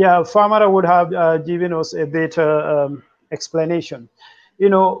 Yeah, Famara would have given us a better explanation,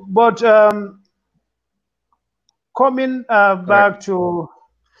 but coming back to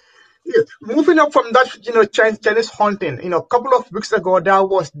moving up from that, Chinese hunting. A couple of weeks ago, there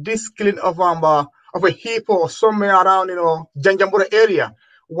was this killing of a hippo somewhere around Janjambure area.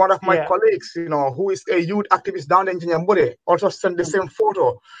 One of my colleagues, who is a youth activist down in Janjambure, also sent the same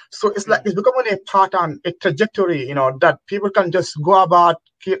photo. So it's like it's becoming a pattern, a trajectory, that people can just go about,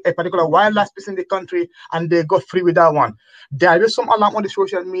 kill a particular wildlife species in the country, and they go free with that one. There is some alarm on the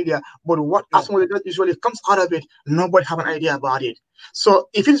social media, but what usually comes out of it, nobody have an idea about it. So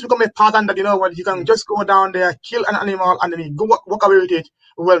if it's become a pattern that you can just go down there, kill an animal, and then you go walk away with it,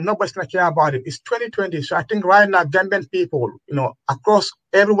 well, nobody's gonna care about it. It's 2020, so I think right now, Gambian people, across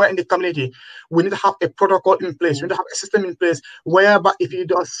everywhere in the community, we need to have a protocol in place. We need to have a system in place whereby if you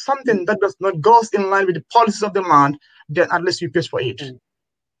do something that does not go in line with the policies of the land, then at least you pay for it.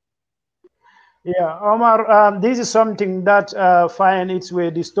 Yeah, Omar, this is something that find its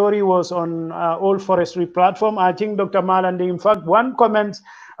way. The story was on Old Forestry platform. I think Dr. Malandi, in fact, one comment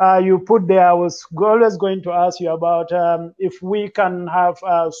you put there, I was always going to ask you about if we can have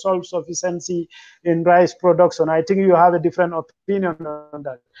self-sufficiency in rice production. I think you have a different opinion on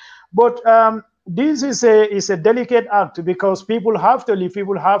that. But this is a delicate act because people have to live,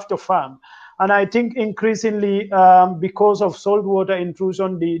 people have to farm. And I think increasingly, because of saltwater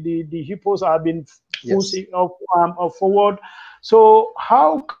intrusion, the hippos have been pushing forward. So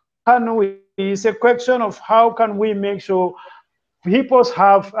how can we? It's a question of how can we make sure hippos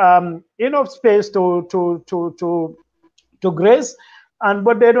have enough space to graze,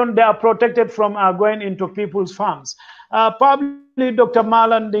 but they are protected from going into people's farms. Probably Dr.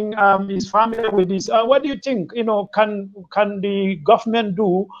 Malanding is familiar with this. What do you think? Can the government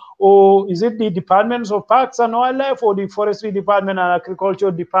do, or is it the departments of Parks and Wildlife, or the Forestry Department and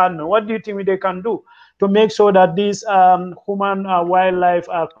Agriculture Department? What do you think they can do to make sure that this human wildlife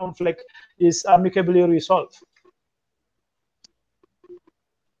conflict is amicably resolved?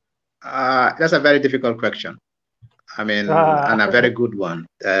 That's a very difficult question. I mean, and a very good one.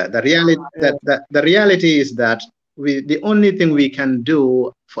 The reality is that the only thing we can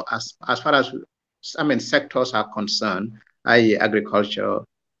do for us, as far as sectors are concerned, i.e., agriculture,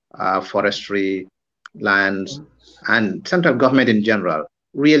 forestry, lands, and central government in general,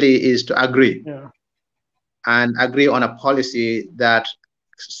 really is to agree and agree on a policy that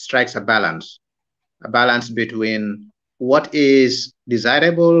strikes a balance between what is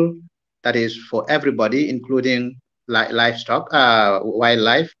desirable, that is for everybody, including livestock,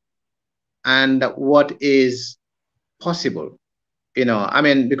 wildlife, and what is possible.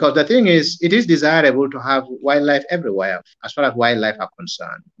 Because the thing is, it is desirable to have wildlife everywhere as far as wildlife are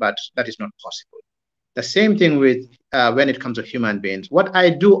concerned, but that is not possible. The same thing with when it comes to human beings. What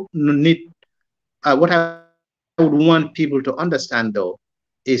I would want people to understand, though,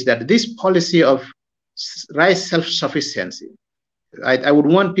 is that this policy of rice self-sufficiency, I would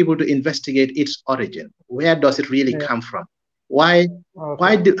want people to investigate its origin. Where does it really come from? Why?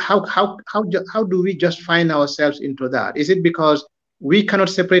 Okay. How do we just find ourselves into that? Is it because we cannot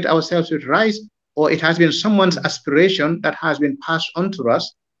separate ourselves with rice, or it has been someone's aspiration that has been passed on to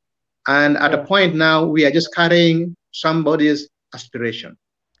us, and at a point now we are just carrying somebody's aspiration?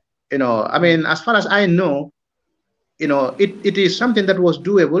 As far as I know, it is something that was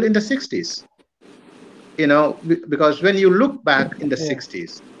doable in the 60s. Because when you look back in the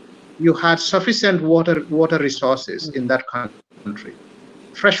 60s, you had sufficient water resources in that country,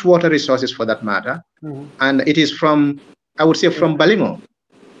 fresh water resources for that matter. And it is from, I would say, from Balingo,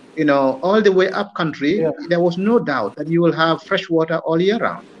 all the way up country, there was no doubt that you will have fresh water all year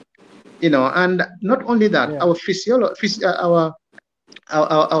round. And not only that, our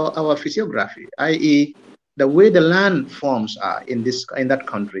physiography, i.e., the way the land forms are in that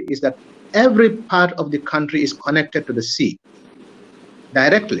country, is that every part of the country is connected to the sea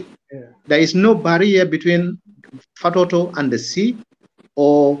directly. There is no barrier between Fatoto and the sea,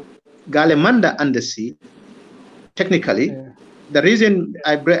 or Galemanda and the sea. Technically, the reason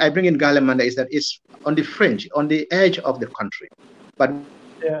I bring in Galemanda is that it's on the fringe, on the edge of the country. But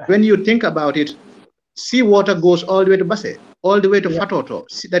when you think about it, seawater goes all the way to Basse, all the way to Fatoto.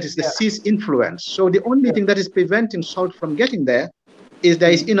 That is the sea's influence. So the only thing that is preventing salt from getting there is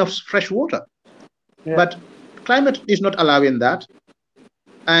there is enough fresh water. But climate is not allowing that.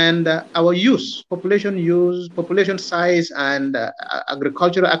 And our population size, and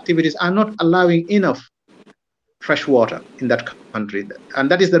agricultural activities are not allowing enough fresh water in that country. And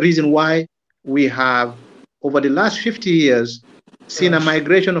that is the reason why we have, over the last 50 years, seen a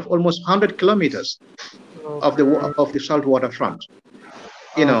migration of almost 100 kilometers of the saltwater front.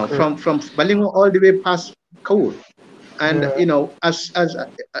 From Balingo all the way past Kaur. And as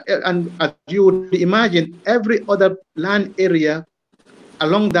you would imagine, every other land area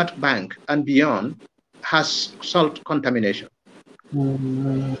along that bank and beyond has salt contamination.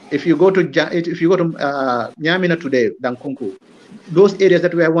 If you go to Nyamina today, Dankunku, those areas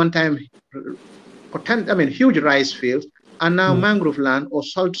that were one time huge rice fields are now mangrove land or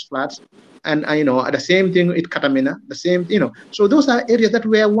salt flats, and the same thing with Katamina, the same. So those are areas that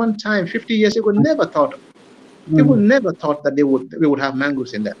were one time 50 years ago never thought of. People never thought that we would have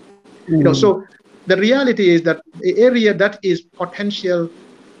mangroves in there. So the reality is that the area that is potential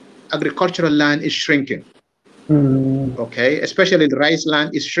agricultural land is shrinking. Okay, especially the rice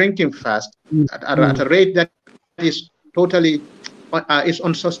land is shrinking fast at a rate that is totally is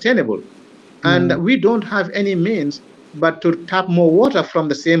unsustainable, and we don't have any means but to tap more water from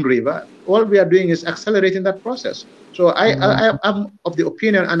the same river. All we are doing is accelerating that process. So I am of the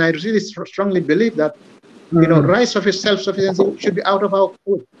opinion, and I really strongly believe that rice self-sufficiency should be out of our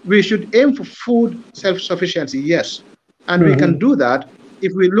food. We should aim for food self-sufficiency, yes, and we can do that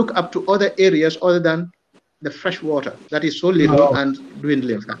if we look up to other areas other than the fresh water that is so little and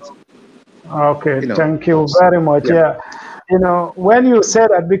dwindling fast. Okay, thank you very much. When you say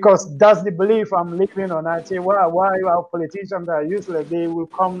that, because that's the belief I'm living on, I say, well, why our politicians are useless? They will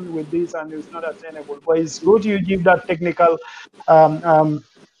come with this and it's not attainable. But it's good you give that technical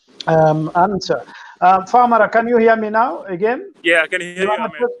answer. Famara, can you hear me now again? Yeah, I can hear you,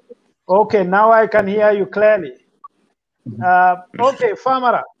 Ahmed. Okay, now I can hear you clearly. Okay,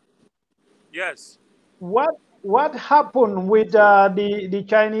 Famara. Yes. What what happened with the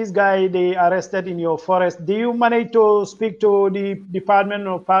Chinese guy they arrested in your forest? Do you manage to speak to the Department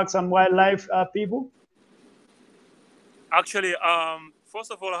of Parks and Wildlife people? Actually,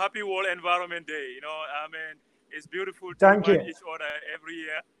 first of all, happy World Environment Day. I mean, it's beautiful to Thank remind you. each other every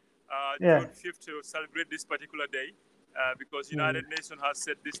year, Yeah. June 5th, to celebrate this particular day, because Mm. United Nations has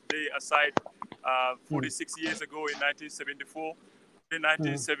set this day aside Mm. 46 years ago in 1974 under the Mm.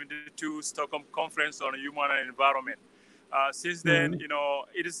 1972 Stockholm Conference on Human and Environment. Since then, Mm.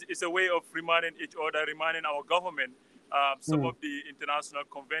 it's a way of reminding each other, reminding our government some Mm. of the international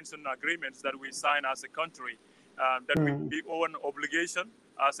convention agreements that we sign as a country, that we Mm. owe an obligation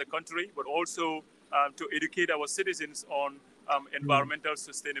as a country, but also to educate our citizens on Mm. environmental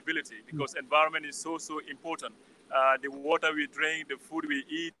sustainability, because environment is so important. The water we drink, the food we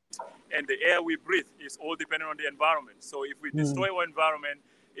eat, and the air we breathe is all dependent on the environment. So if we Mm. destroy our environment,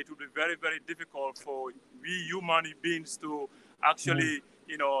 it will be very difficult for we human beings to Mm. actually,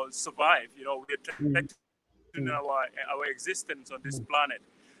 survive. We are Mm. threatening Mm. our existence on this Mm. planet.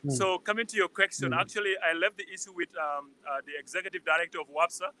 So Mm. coming to your question, Mm. actually, I left the issue with the executive director of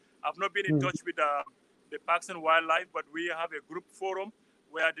WAPSA. I've not been in Mm. touch with the Parks and Wildlife, but we have a group forum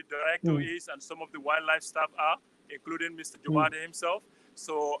where the director Mm. is and some of the wildlife staff are, including Mr. Mm. Jobata himself.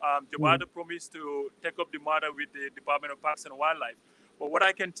 So Mm. Jobata promised to take up the matter with the Department of Parks and Wildlife. But what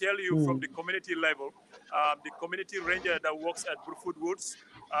I can tell you from Mm. the community level, the community ranger that works at Bruford Woods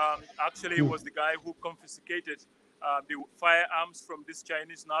actually Mm. was the guy who confiscated the firearms from this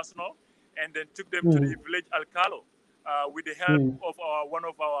Chinese national and then took them to the Mm. village Alcalo with the help Mm. of one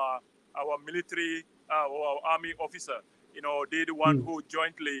of our military or our army officer. They're the one Mm. who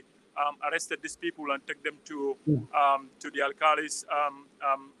jointly arrested these people and took them Mm. to the alcali's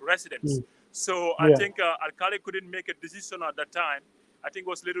residence. Mm. So I Yeah. think alcali couldn't make a decision at that time. I think it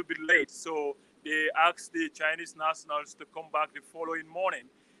was a little bit late. So they asked the Chinese nationals to come back the following morning.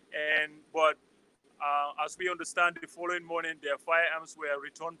 But as we understand, the following morning their firearms were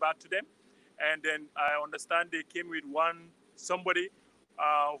returned back to them. And then I understand they came with somebody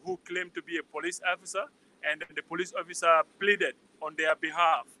who claimed to be a police officer, and then the police officer pleaded on their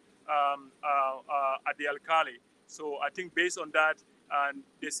behalf at the alcali. So I think based on that, and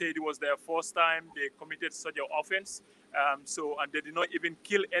they said it was their first time they committed such an offense. And they did not even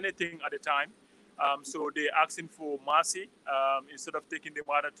kill anything at the time. So they asking for mercy instead of taking the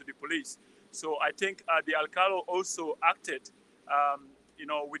matter to the police. So I think the alcalo also acted,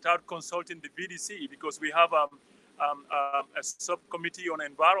 without consulting the VDC, because we have a subcommittee on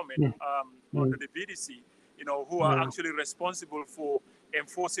environment Mm. under Mm. the VDC, who are Yeah. actually responsible for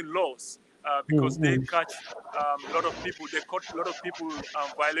enforcing laws Mm. because they Mm. catch a lot of people. They caught a lot of people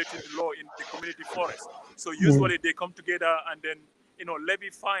violating the law in the community forest. So Mm. usually they come together and then levy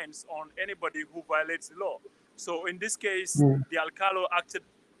fines on anybody who violates the law. So in this case, Mm. the alcalo acted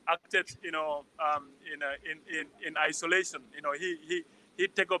in isolation. He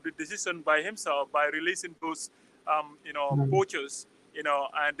take up the decision by himself by releasing those Mm. poachers,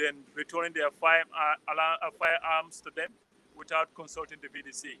 and then returning their firearms to them without consulting the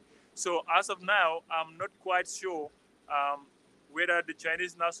VDC. So as of now, I'm not quite sure um, whether the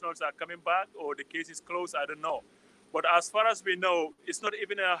Chinese nationals are coming back or the case is closed. I don't know. But as far as we know, it's not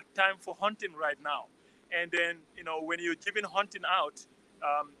even a time for hunting right now. And then, when you're giving hunting out,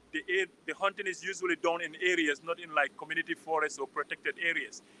 the hunting is usually done in areas, not in like community forests or protected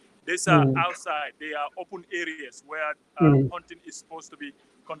areas. These are Mm. outside. They are open areas where Mm. hunting is supposed to be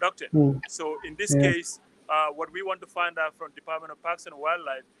conducted. Mm. So in this Yeah. case, what we want to find out from Department of Parks and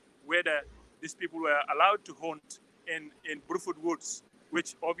Wildlife, whether these people were allowed to hunt in Bruford Woods,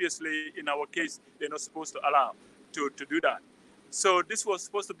 which obviously in our case they're not supposed to allow to do that. So this was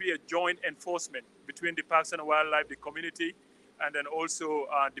supposed to be a joint enforcement between the Parks and Wildlife, the community, and then also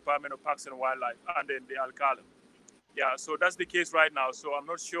Department of Parks and Wildlife, and then the alcalde. Yeah, so that's the case right now. So I'm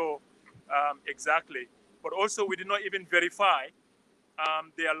not sure exactly. But also we did not even verify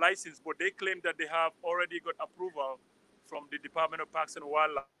their license, but they claim that they have already got approval from the Department of Parks and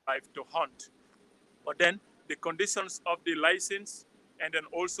Wildlife to hunt. But then the conditions of the license and then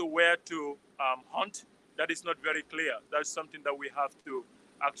also where to hunt, that is not very clear. That's something that we have to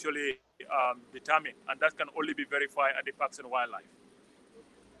actually determine, and that can only be verified at the Parks and Wildlife.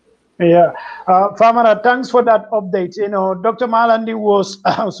 Yeah, Famara, thanks for that update. Dr. Malandi was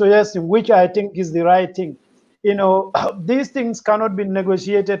suggesting, which I think is the right thing. These things cannot be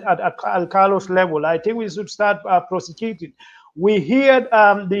negotiated at Alcalo's level. I think we should start prosecuting. We heard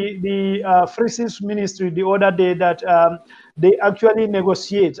the Fisheries Ministry the other day that they actually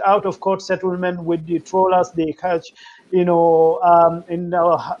negotiate out of court settlement with the trawlers they catch, in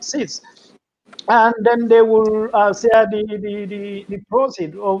seas. and then they will share the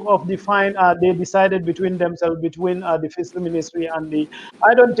proceeds of the fine they decided between themselves, between the fiscal ministry and the.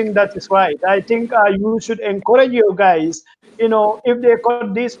 I don't think that is right. I think you should encourage your guys. If they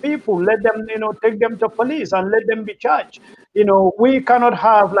caught these people, let them, take them to police and let them be charged. We cannot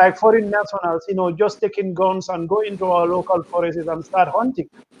have like foreign nationals, just taking guns and go into our local forests and start hunting.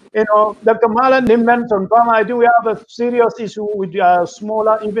 Dr. Marlon did mention, Palmer, I think we have a serious issue with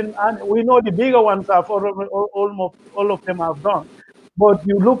smaller, even, and we know the bigger ones have almost all of them have gone. But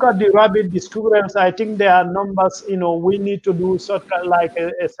you look at the rabbit distributions, I think there are numbers, we need to do sort of like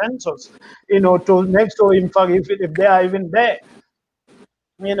a census, to make sure, in fact, if they are even there.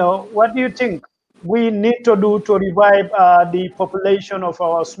 What do you think we need to do to revive the population of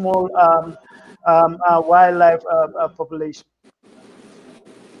our small wildlife population?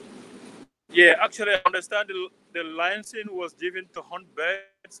 Yeah, actually, I understand the licensing was given to hunt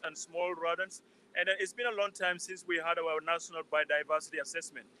birds and small rodents, and it's been a long time since we had our national biodiversity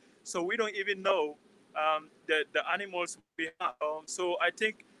assessment. So we don't even know the animals we have. So I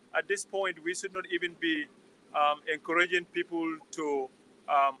think at this point we should not even be encouraging people to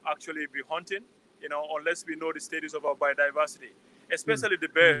actually be hunting, unless we know the status of our biodiversity, especially the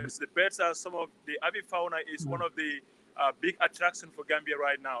birds. The birds are some of the avifauna is one of the big attraction for Gambia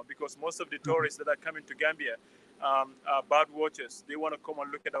right now, because most of the tourists that are coming to Gambia are bird watchers. They want to come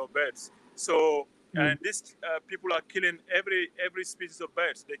and look at our birds. So, and these people are killing every species of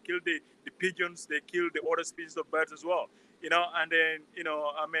birds. They kill the pigeons. They kill the other species of birds as well. And then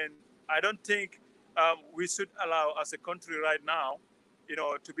I mean, I don't think we should allow as a country right now,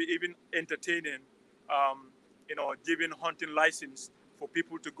 to be even entertaining, giving hunting license for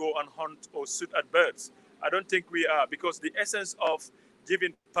people to go and hunt or shoot at birds. I don't think we are, because the essence of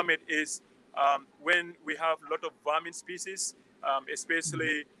giving permit is when we have a lot of vermin species,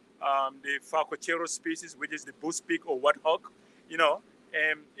 especially the Falcochero species, which is the bush pig or warthog,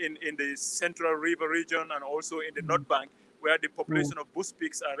 in the central river region and also in the North Bank, where the population of bush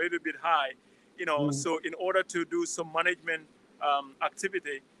pigs are a little bit high. So in order to do some management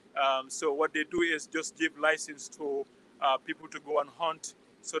activity, so what they do is just give license to people to go and hunt,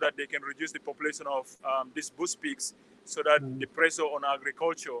 so that they can reduce the population of these bush pigs, so that the pressure on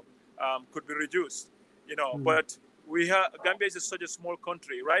agriculture could be reduced. But Gambia is such a small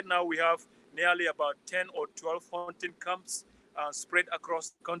country. Right now we have nearly about 10 or 12 hunting camps spread across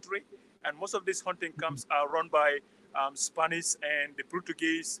the country, and most of these hunting camps are run by Spanish and the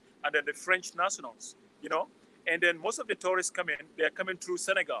Portuguese and then the French nationals. And then most of the tourists they are coming through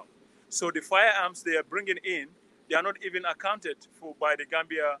Senegal. So the firearms they are bringing in, they are not even accounted for by the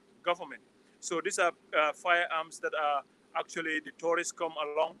Gambia government. So these are firearms that are actually the tourists come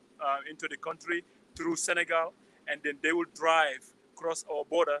along into the country through Senegal, and then they will drive across our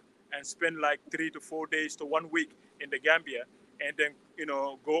border and spend like 3 to 4 days to 1 week in the Gambia, and then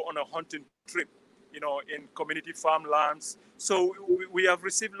go on a hunting trip, in community farmlands. So we have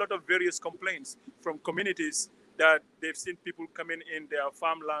received a lot of various complaints from communities that they've seen people coming in their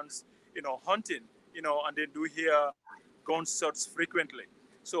farmlands, hunting, and they do hear gunshots frequently.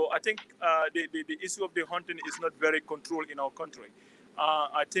 So I think the issue of the hunting is not very controlled in our country.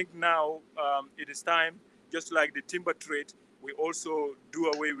 I think now it is time, just like the timber trade, we also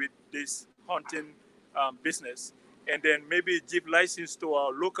do away with this hunting business, and then maybe give license to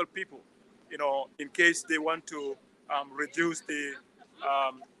our local people, in case they want to reduce the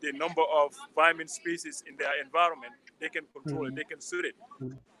number of vermin species in their environment. They can control it, they can suit it.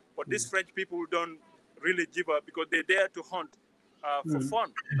 But these French people don't really give up, because they dare to hunt for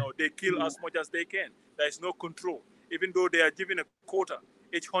fun. They kill as much as they can. There is no control. Even though they are given a quota,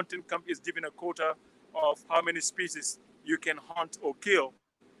 each hunting camp is given a quota of how many species you can hunt or kill.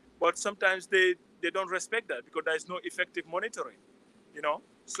 But sometimes they don't respect that, because there is no effective monitoring.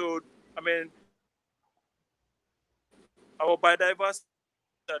 So I mean, our biodiversity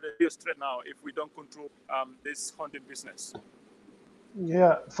is threat now if we don't control this hunting business.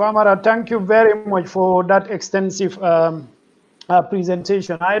 Yeah, Famara, thank you very much for that extensive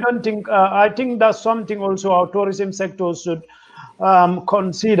presentation. I think that's something also our tourism sector should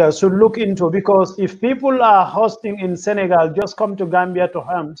consider, should look into, because if people are hosting in Senegal, just come to Gambia to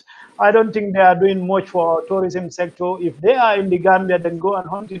hunt, I don't think they are doing much for our tourism sector. If they are in the Gambia, then go and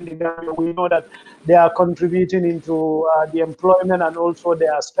hunt in the Gambia. We know that they are contributing into the employment and also they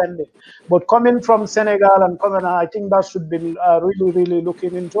are spending. But coming from Senegal and coming, I think that should be really, really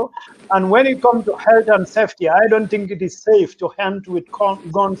looking into. And when it comes to health and safety, I don't think it is safe to hunt with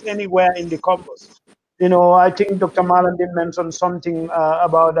guns anywhere in the campus. I think Dr. Marlon did mention something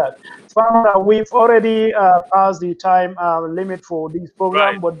about that. Famara, we've already passed the time limit for this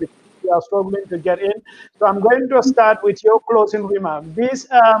program, Right. but we are struggling to get in. So I'm going to start with your closing remark. This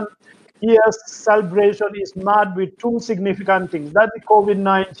year's celebration is marked with two significant things. That's the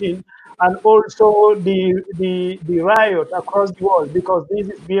COVID-19 and also the riot across the world, because this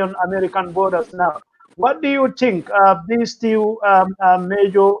is beyond American borders now. What do you think these two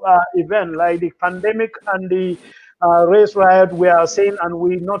major events, like the pandemic and the race riot we are seeing, and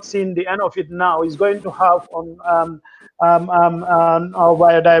we're not seeing the end of it now, is going to have on our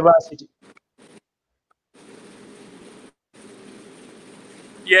biodiversity?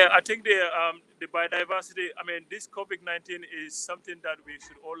 Yeah, I think the biodiversity. I mean, this COVID-19 is something that we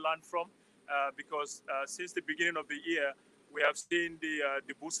should all learn from, because since the beginning of the year, we have seen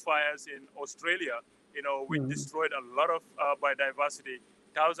the bushfires in Australia. You know, which destroyed a lot of biodiversity.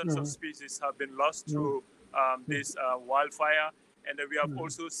 Thousands of species have been lost through this wildfire, and we have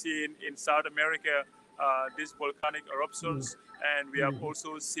also seen in South America these volcanic eruptions, and we have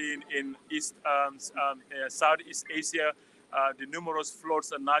also seen in Southeast Asia the numerous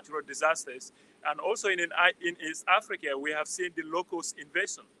floods and natural disasters, and also in East Africa we have seen the locust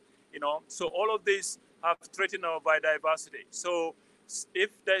invasion. You know, so all of these have threatened our biodiversity. So if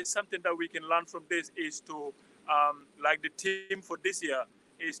there is something that we can learn from this, is to like the theme for this year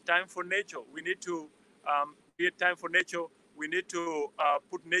is time for nature. We need to create time for nature. We need to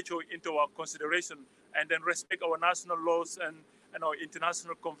put nature into our consideration, and then respect our national laws and our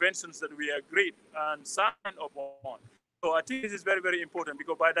international conventions that we agreed and signed upon. So I think this is very, very important,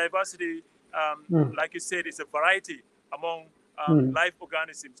 because biodiversity, like you said, is a variety among life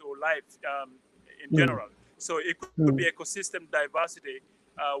organisms or life in general. So it could be ecosystem diversity,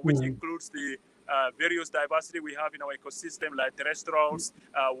 which includes the various diversity we have in our ecosystem, like terrestrials,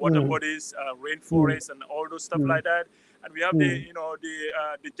 water bodies, rainforests, and all those stuff like that. And we have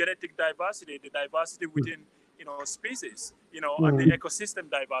the genetic diversity, the diversity within species, and the ecosystem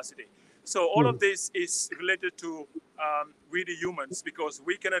diversity. So all of this is related to we the humans, because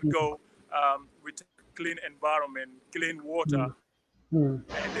we cannot go with clean environment, clean water, and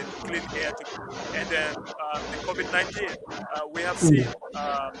then clean air. And then the COVID-19, we have seen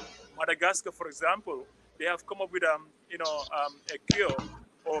Madagascar, for example, they have come up with a cure,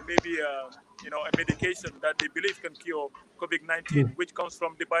 or maybe a medication that they believe can cure COVID-19, which comes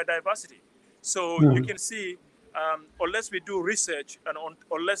from the biodiversity. So you can see, unless we do research and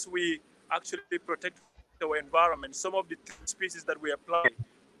unless we actually protect our environment, some of the species that we apply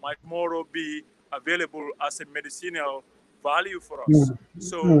might tomorrow be available as a medicinal value for us.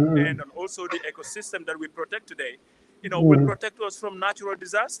 So, and also the ecosystem that we protect today, will protect us from natural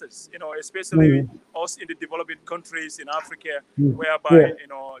disasters, especially us in the developing countries in Africa, whereby,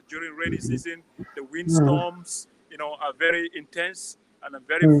 during rainy season, the windstorms, are very intense and are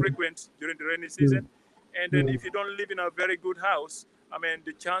very frequent during the rainy season. And then if you don't live in a very good house, I mean,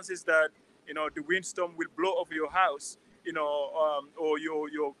 the chances that, the windstorm will blow over your house, or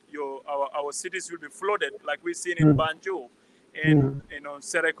our cities will be flooded, like we've seen in Banjo and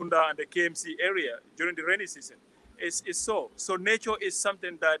Serekunda and the KMC area during the rainy season. It's so nature is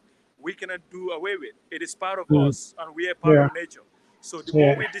something that we cannot do away with. It is part of us, and we are part of nature. So the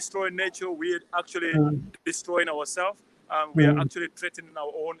more we destroy nature, we are actually destroying ourselves. We are actually threatening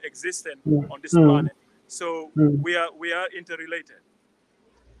our own existence on this planet. So we are interrelated.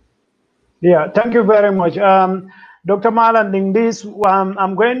 Yeah, thank you very much. Dr. Malanding, this one,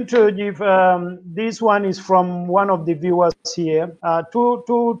 I'm going to give, this one is from one of the viewers here.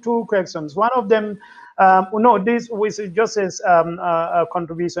 Two questions. One of them, this was just as a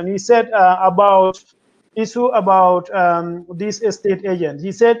contribution. He said about issue about this estate agent.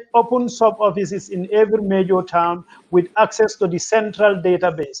 He said open sub offices in every major town with access to the central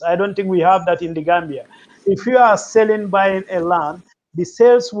database. I don't think we have that in the Gambia. If you are buying a land, the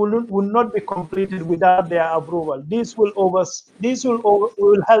sales will not be completed without their approval. This will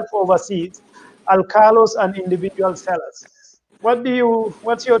help overseas alcalos and individual sellers.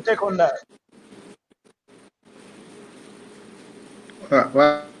 What's your take on that?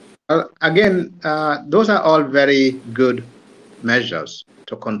 Well, again, those are all very good measures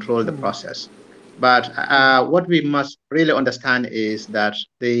to control the process. But what we must really understand is that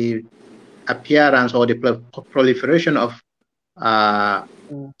the appearance or the proliferation of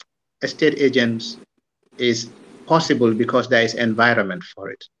estate agents is possible because there is environment for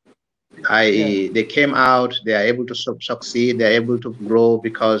it. I.e., they came out, they are able to succeed, they are able to grow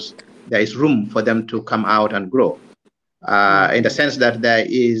because there is room for them to come out and grow. In the sense that there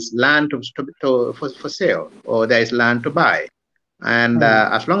is land for sale, or there is land to buy. And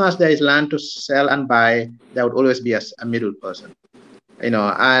as long as there is land to sell and buy, there would always be a middle person.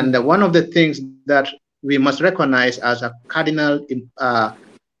 And one of the things that we must recognize as a cardinal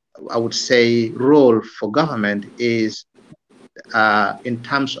I would say, role for government is in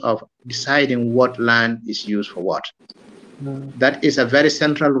terms of deciding what land is used for what. That is a very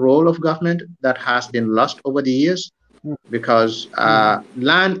central role of government that has been lost over the years, because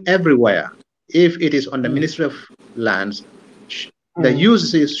land everywhere, if it is on the Ministry of Lands, the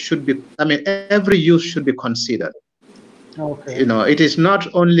uses should be, I mean, every use should be considered. Okay. You know, it is not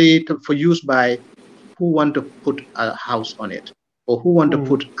only for use by who want to put a house on it or who want to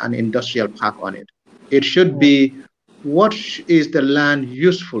put an industrial park on it. It should be, what is the land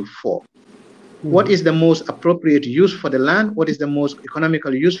useful for? What is the most appropriate use for the land? What is the most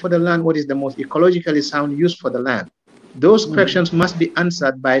economical use for the land? What is the most ecologically sound use for the land? Those questions must be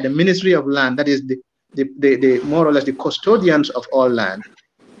answered by the Ministry of Land, that is the more or less the custodians of all land.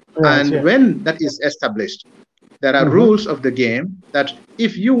 And when that is established, there are rules of the game that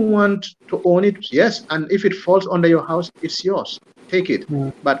if you want to own it, yes, and if it falls under your house, it's yours. Take it.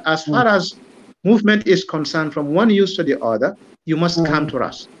 But as far as movement is concerned from one use to the other, you must come to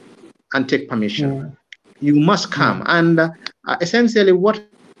us and take permission. You must come. And essentially what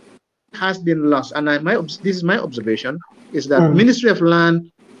has been lost, and this is my observation, is that Ministry of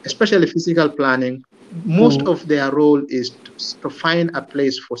Land, especially physical planning, most of their role is to find a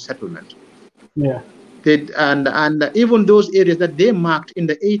place for settlement. Yeah. And even those areas that they marked in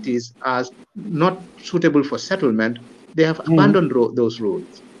the 80s as not suitable for settlement, they have abandoned those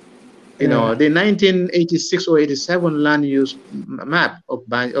rules. You know, the 1986 or 87 land use map of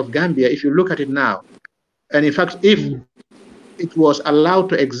Gambia, if you look at it now, and in fact, if it was allowed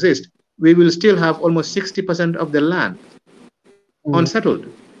to exist, we will still have almost 60% of the land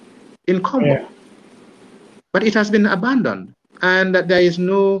unsettled in Congo. But it has been abandoned, and there is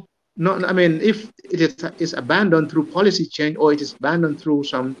I mean, if it is abandoned through policy change or it is abandoned through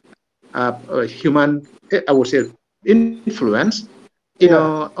some human, I would say, influence, you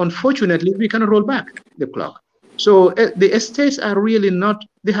know, unfortunately, we cannot roll back the clock. So the estates are really not,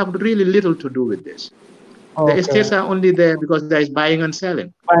 they have really little to do with this. The estates are only there because there is buying and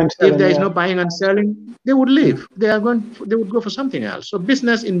selling. If there is no buying and selling, they would leave. They would go for something else. So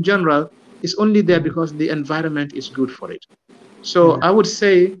business in general is only there because the environment is good for it. So I would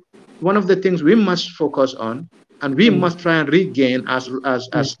say one of the things we must focus on, and we must try and regain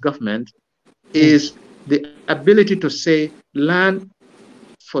as government, is the ability to say land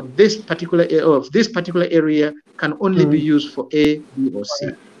for this particular area can only be used for A, B, or C.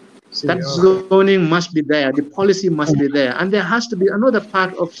 That zoning must be there, the policy must be there, and there has to be another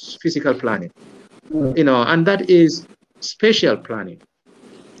part of physical planning, you know, and that is spatial planning.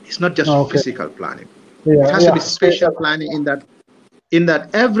 It's not just physical planning. It has to be spatial planning in that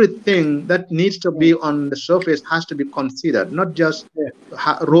everything that needs to be on the surface has to be considered, not just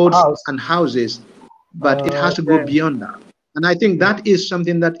roads and houses, but it has to go beyond that. And I think that is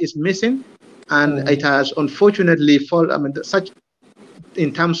something that is missing, and it has unfortunately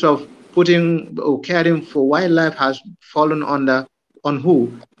in terms of putting or caring for wildlife has fallen on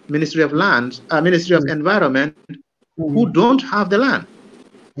who? Ministry of Lands, Ministry of Environment, who don't have the land.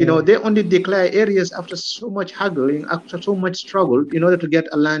 You know, they only declare areas after so much haggling, after so much struggle, in order to get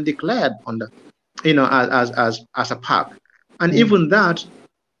a land declared on the, you know, as a park. And even that,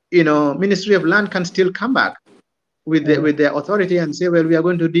 you know, Ministry of Land can still come back with their authority and say, well, we are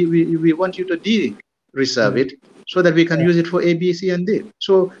going to we want you to de-reserve it so that we can use it for A, B, C, and D.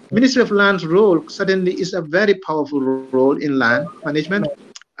 So Ministry of Land's role certainly is a very powerful role in land management,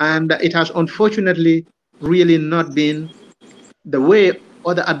 and it has unfortunately really not been the way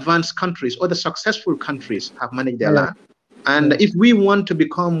other advanced countries, other successful countries have managed their land. And if we want to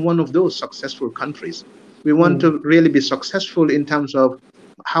become one of those successful countries, we want to really be successful in terms of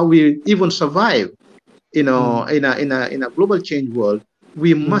how we even survive, you know, in a global change world,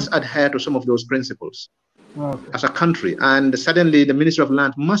 we must adhere to some of those principles as a country. And certainly the Ministry of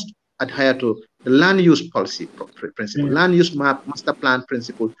Land must adhere to the land use policy principle, land use map, master plan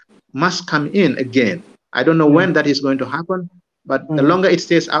principle must come in again. I don't know when that is going to happen, but the longer it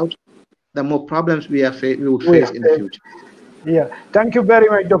stays out, the more problems we would face in the future. Yeah, thank you very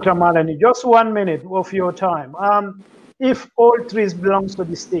much, Dr. Malani. Just 1 minute of your time. If all trees belongs to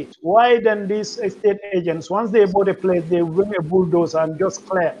the state, why then these estate agents, once they bought a place, they bring a bulldozer and just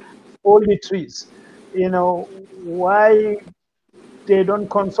clear all the trees? You know, why they don't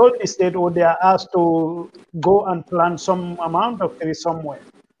consult the state, or they are asked to go and plant some amount of trees somewhere?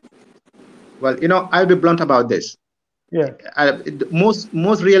 Well, you know, I'll be blunt about this. Yeah. Most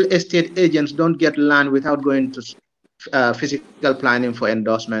real estate agents don't get land without going to physical planning for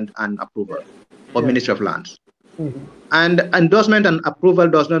endorsement and approval or Ministry of Lands. And endorsement and approval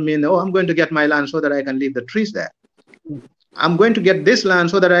does not mean, oh, I'm going to get my land so that I can leave the trees there. I'm going to get this land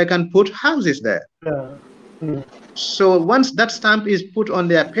so that I can put houses there. Yeah. So once that stamp is put on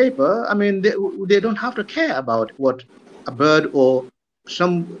their paper, I mean, they don't have to care about what a bird or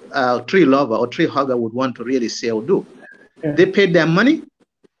some tree lover or tree hugger would want to really say or do. Yeah. They paid their money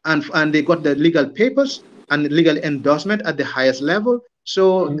and they got the legal papers and legal endorsement at the highest level.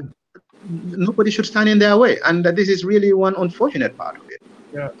 So nobody should stand in their way. And this is really one unfortunate part of it.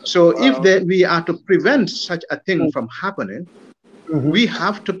 Yeah. So Wow. if we are to prevent such a thing from happening, we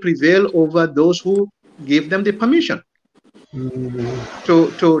have to prevail over those who give them the permission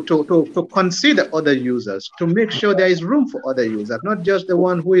to consider other users, to make sure there is room for other users, not just the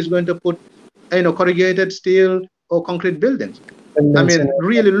one who is going to put, corrugated steel or concrete buildings. I mean,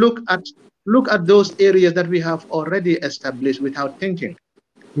 really look at those areas that we have already established without thinking.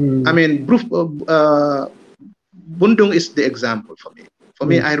 I mean, Bundung is the example for me. For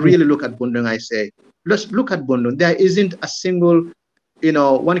me, I really look at Bundung. I say, let's look at Bundung. There isn't a single,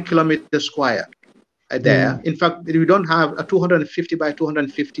 1 kilometer square there. In fact, we don't have a 250 by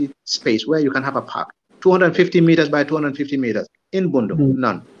 250 space where you can have a park. 250 meters by 250 meters in Bundung,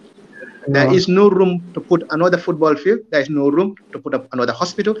 none. There is no room to put another football field. There is no room to put up another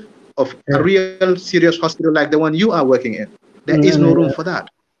hospital of a real serious hospital like the one you are working in. There is no room for that.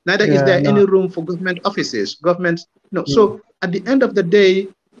 Neither is there any room for government offices, governments. No. So at the end of the day,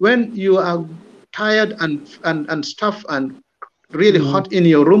 when you are tired and stuff and really hot in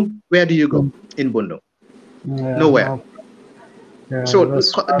your room, where do you go in Bundung? Nowhere. So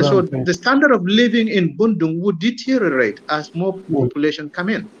the standard of living in Bundung would deteriorate as more population come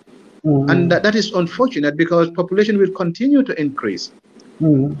in. And that is unfortunate because population will continue to increase.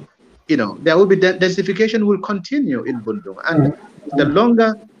 There will be densification will continue in Bundung. And the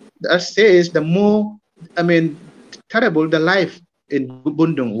longer that stays, the more, terrible the life in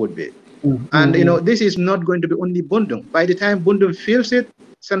Bundung would be. And, this is not going to be only Bundung. By the time Bundung feels it,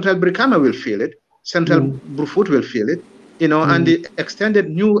 Central Brikama will feel it, Central Brufut will feel it, and the extended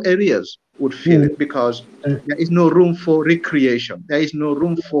new areas would feel it because there is no room for recreation. There is no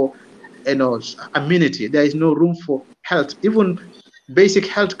room for, amenity. There is no room for health. Even basic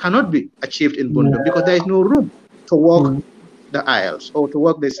health cannot be achieved in Bundung because there is no room to walk the aisles or to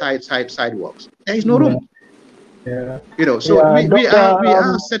walk the sidewalks. There is no room. So we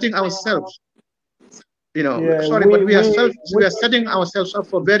are setting ourselves, we are setting ourselves up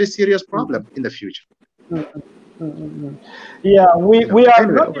for a very serious problem in the future. Yeah, we are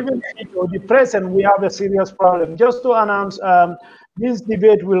not even the present. We have a serious problem. Just to announce, this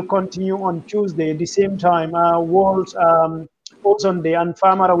debate will continue on Tuesday, the same time, World Ozone Day, and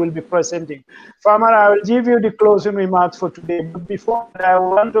Famara will be presenting. Famara, I will give you the closing remarks for today. But before that, I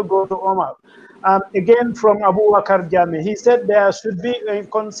want to go to Omar. Again, from Abu Bakar Drammeh, he said there should be,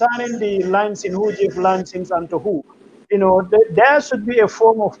 concerning the licensing, who give licensing and to who. There should be a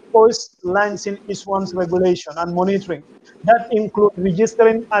form of post-licensing issuance regulation and monitoring that include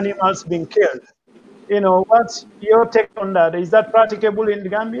registering animals being killed. What's your take on that? Is that practicable in the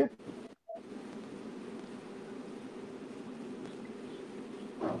Gambia?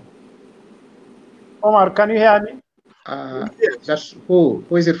 Omar, can you hear me? That's who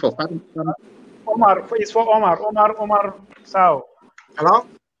is it for? Omar, it's for Omar. Omar Saho. Hello?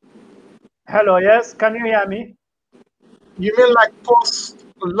 Hello, yes, can you hear me? You mean like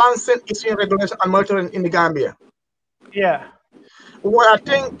post-Lancet issuing regulation and monitoring in the Gambia? Yeah. Well, I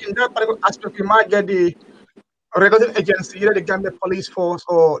think in that particular aspect, we might get the regulatory agency, either the Gambia Police Force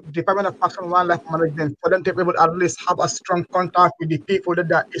or Department of Parks and Wildlife Management, for them to be able to at least have a strong contact with the people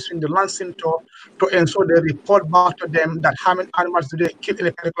that are issuing the licensing to ensure they report back to them that how many animals do they kill in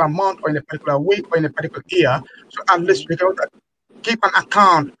a particular month or in a particular week or in a particular year. So at least we can keep an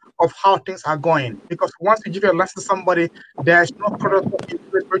account of how things are going. Because once you give a license to somebody, there's no protocol in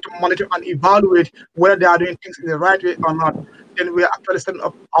place for you to monitor and evaluate whether they are doing things in the right way or not, then we are actually setting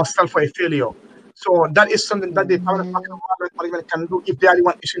up ourselves for a failure. So that is something that the Department of Parks and Wildlife Management can do if they are the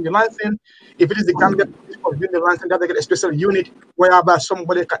one issuing the license. If it is the Gambia Police Force doing the license, that they get a special unit whereby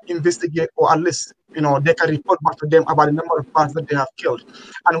somebody can investigate or at least, they can report back to them about the number of birds that they have killed.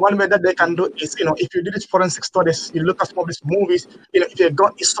 And one way that they can do is, if you do these forensic studies, you look at some of these movies, if a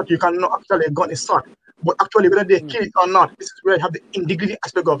gun is shot, you can know actually a gun is shot. But actually whether they kill it or not, this is where you have the integrity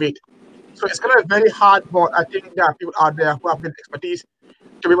aspect of it. So it's going to be very hard, but I think there are people out there who have the expertise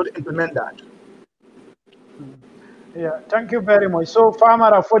to be able to implement that. Yeah, thank you very much. So,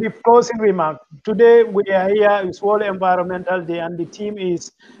 Famara, for the closing remark, today we are here, it's World Environmental Day, and the team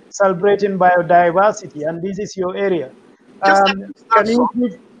is celebrating biodiversity, and this is your area. Can you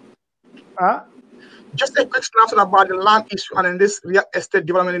give, just a quick snapshot about the land issue and in this real estate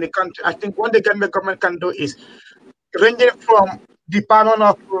development in the country. I think what the Gambia government can do is ranging from Department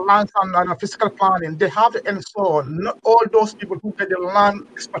of Land and Physical Planning. They have to ensure not all those people who get the land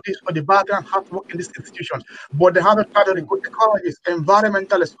expertise or the background have to work in these institutions, but they have to try to recruit ecologists,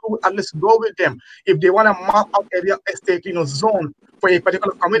 environmentalists who at least go with them. If they want to map out a real estate, zone for a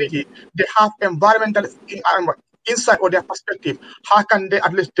particular community, they have environmentalists inside or their perspective. How can they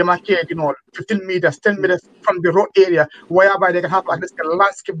at least demarcate, 15 meters, 10 meters from the road area, whereby they can have at least a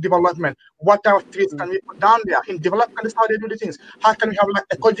landscape development? What type of trees can we put down there? In development, that's how they do the things. How can we have like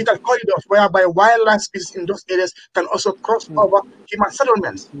ecological corridors whereby wildlife species in those areas can also cross over human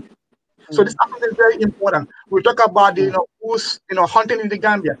settlements? So this aspect is very important. We talk about the, who's, hunting in the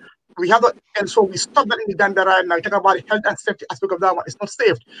Gambia. We have and so we stop that in the Gambia right now. We talk about the health and safety aspect of that one. It's not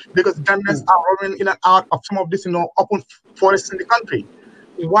safe because Gambians are roaming in and out of some of this, open forests in the country.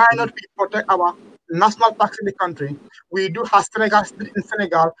 Why not we protect our national parks in the country? We do have Senegal in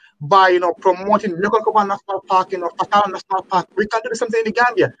Senegal by, promoting local national park, Fatal National Park. We can do the same thing in the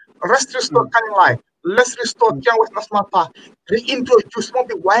Gambia. Let's restore Canning Line. Let's restore Kiang West National Park. Reintroduce some of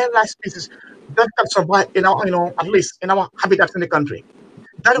the wildlife species that can survive in our, at least in our habitats in the country.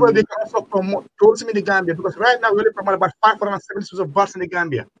 That way we can also promote tourism in the Gambia, because right now we only promote about 570 species of birds in the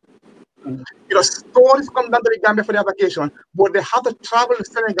Gambia. Tourists come down to the Gambia for their vacation, but they have to travel to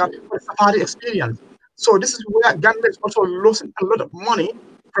Senegal for the safari experience. So this is where Gambia is also losing a lot of money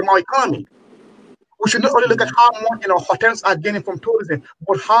from our economy. We should not only look at how much hotels are gaining from tourism,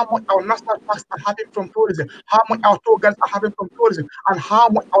 but how much our national parks are having from tourism, how much our tour guides are having from tourism, and how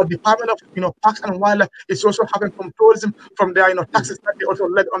much our Department of Parks and Wildlife is also having from tourism, from their taxes that they also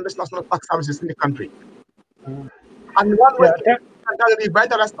led on this national park services in the country. And one way to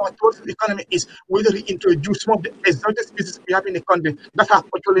revitalize our tourism economy is we reintroduce some of the exotic species we have in the country that have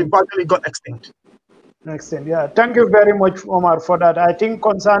actually virtually gone extinct. Excellent. Yeah, thank you very much, Omar, for that. I think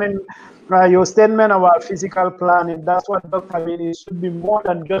concerning your statement about physical planning, that's what Dr. Mean should be more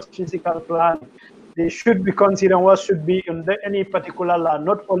than just physical planning. They should be considering what should be in any particular land,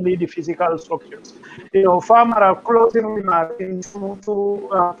 not only the physical structures. Famara, closing remarks in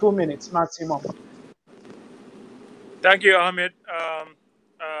 2 minutes maximum. Thank you, Ahmed.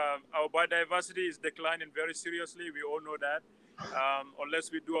 Our biodiversity is declining very seriously. We all know that.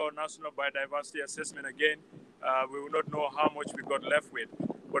 Unless we do our national biodiversity assessment again, we will not know how much we got left with.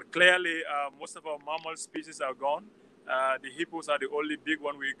 But clearly, most of our mammal species are gone. The hippos are the only big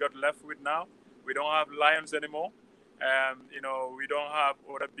one we got left with now. We don't have lions anymore. We don't have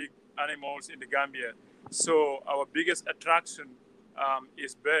other big animals in the Gambia. So our biggest attraction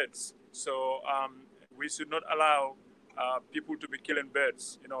is birds. So we should not allow people to be killing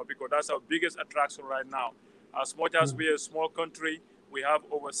birds, because that's our biggest attraction right now. As much as we are a small country, we have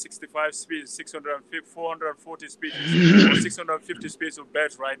over 65 species, 440 species, or 650 species of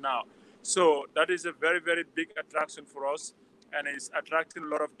birds right now. So that is a very, very big attraction for us, and it's attracting a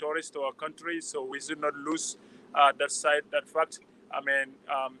lot of tourists to our country. So we should not lose that fact.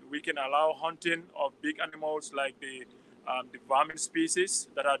 We can allow hunting of big animals like the vermin species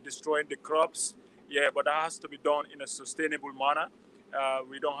that are destroying the crops. Yeah, but that has to be done in a sustainable manner.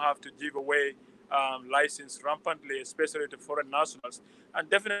 We don't have to give away license rampantly, especially to foreign nationals. And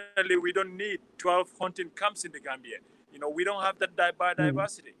definitely, we don't need 12 hunting camps in the Gambia. We don't have that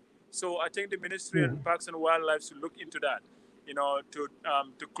biodiversity. So I think the Ministry of Parks and Wildlife should look into that,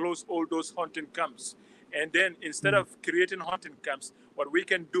 to close all those hunting camps. And then instead of creating hunting camps, what we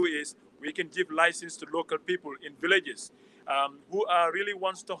can do is we can give license to local people in villages who really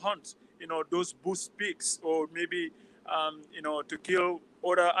wants to hunt, those bush pigs, or maybe, to kill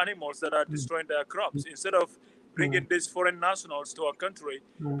other animals that are destroying their crops, instead of bringing these foreign nationals to our country.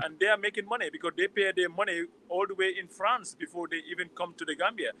 And they are making money because they pay their money all the way in France before they even come to the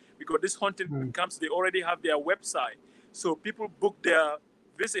Gambia, because this hunting camps, they already have their website. So people book their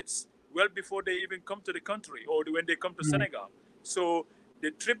visits well before they even come to the country, or when they come to Senegal. So the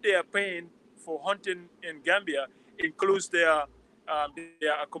trip they are paying for hunting in Gambia includes their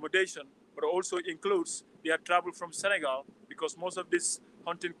accommodation, but also includes their travel from Senegal, because most of these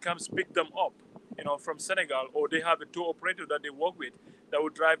hunting camps pick them up, from Senegal, or they have a tour operator that they work with that will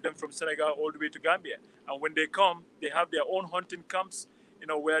drive them from Senegal all the way to Gambia. And when they come, they have their own hunting camps,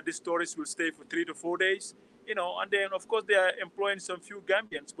 where these tourists will stay for 3 to 4 days, and then of course they are employing some few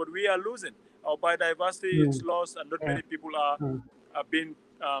Gambians, but we are losing. Our biodiversity is lost, and not many people are being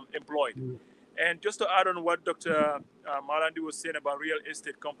employed. And just to add on what Dr. Malandi was saying about real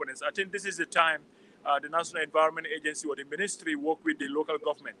estate companies, I think this is the time the National Environment Agency or the ministry work with the local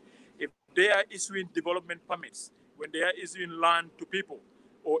government. If they are issuing development permits, when they are issuing land to people,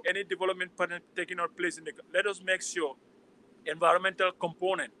 or any development permit taking place let us make sure environmental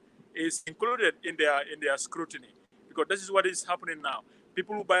component is included in their scrutiny. because this is what is happening now.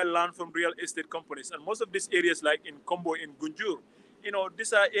 People who buy land from real estate companies, and most of these areas, like in Kombo, in Gunjur,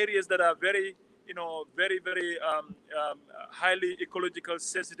 these are areas that are very, very highly ecological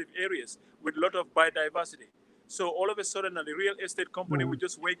sensitive areas with a lot of biodiversity. So all of a sudden, the real estate company will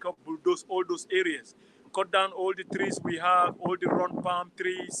just wake up, bulldoze all those areas, cut down all the trees we have, all the round palm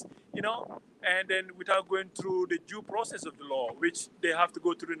trees, and then without going through the due process of the law, which they have to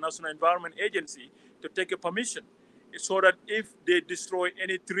go through the National Environment Agency to take a permission, so that if they destroy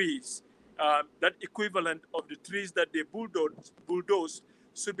any trees, that equivalent of the trees that they bulldoze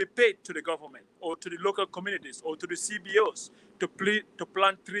should be paid to the government or to the local communities or to the CBOs to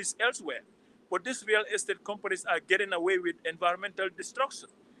plant trees elsewhere. But these real estate companies are getting away with environmental destruction.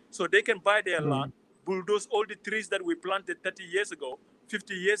 So they can buy their land, bulldoze all the trees that we planted 30 years ago,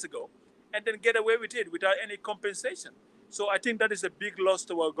 50 years ago, and then get away with it without any compensation. So I think that is a big loss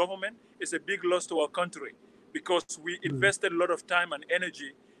to our government. It's a big loss to our country, because we invested a lot of time and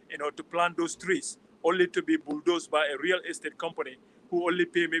energy, to plant those trees, only to be bulldozed by a real estate company who only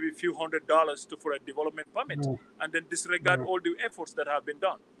pay maybe a few $100s for a development permit, and then disregard all the efforts that have been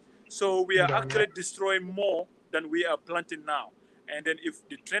done. So we are actually destroying more than we are planting now. And then if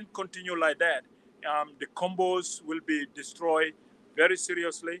the trend continue like that, the combos will be destroyed very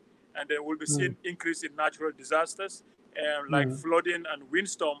seriously, and then we'll be seeing increase in natural disasters, like flooding and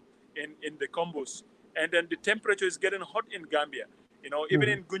windstorm in the combos. And then the temperature is getting hot in Gambia. Even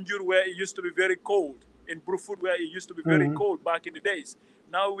in Gunjur, where it used to be very cold, in Brufut, where it used to be very cold back in the days,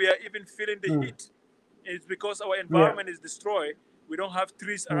 now we are even feeling the heat. It's because our environment is destroyed. We don't have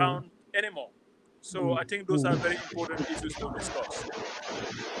trees around anymore. So I think those are very important issues to discuss.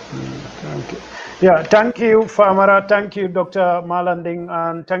 Thank you. Yeah, thank you, Famara. Thank you, Dr. Malanding,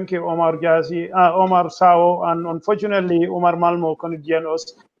 and thank you, Omar Saho, and unfortunately, Omar Malmo couldn't join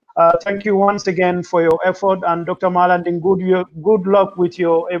us. Thank you once again for your effort, and Dr. Malanding, good luck with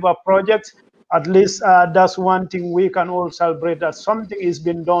your EVA project. At least that's one thing we can all celebrate, that something is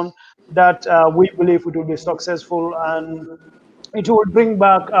being done that we believe it will be successful, and it will bring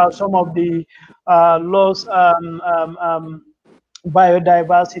back some of the lost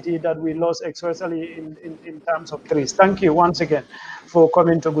biodiversity that we lost, especially in terms of trees. Thank you once again for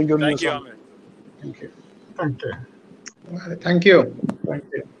coming to Gunjur News. Thank you, Ahmed. Thank you. Thank you. Thank you. Thank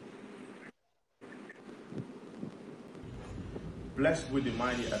you. Blessed with the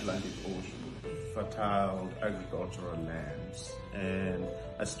mighty Atlantic Ocean, fertile agricultural lands, and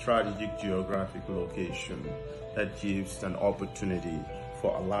a strategic geographic location that gives an opportunity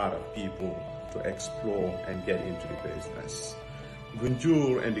for a lot of people to explore and get into the business.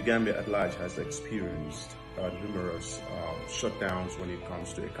 Gunjur and the Gambia at large has experienced numerous shutdowns when it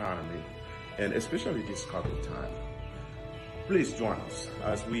comes to economy, and especially this COVID time. Please join us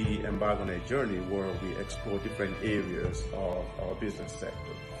as we embark on a journey where we explore different areas of our business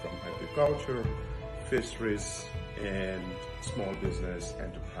sector, from agriculture, fisheries, and small business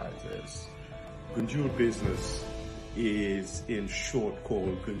enterprises. Gunjur Business is in short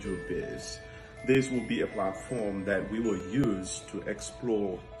called Gunjur Biz. This will be a platform that we will use to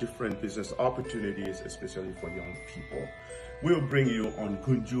explore different business opportunities, especially for young people. We'll bring you on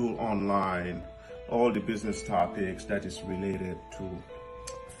Gunjur Online all the business topics that is related to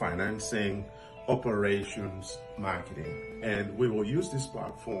financing, operations, marketing. And we will use this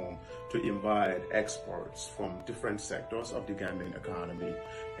platform to invite experts from different sectors of the Gambian economy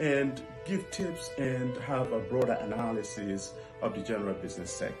and give tips and have a broader analysis of the general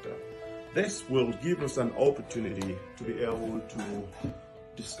business sector. This will give us an opportunity to be able to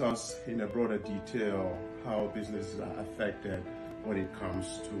discuss in a broader detail how businesses are affected when it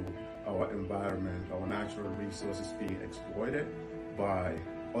comes to our environment, our natural resources being exploited by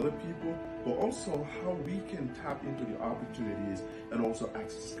other people, but also how we can tap into the opportunities and also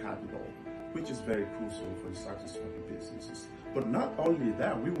access capital, which is very crucial for the success of the businesses. But not only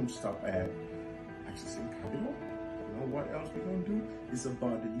that, we won't stop at accessing capital. You know what else we're going to do? It's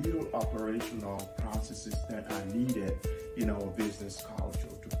about the little operational processes that are needed in our business culture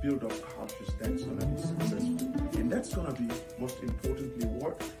to build up cultures that's going to be successful. And that's going to be, most importantly,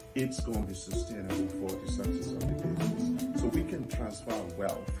 what it's going to be sustainable for the success of the business. So we can transfer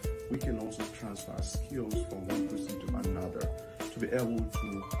wealth. We can also transfer skills from one person to another to be able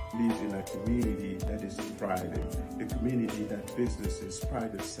to live in a community that is thriving, a community that businesses,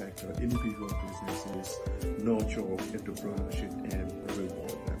 private sector, individual businesses nurture entrepreneurship and reward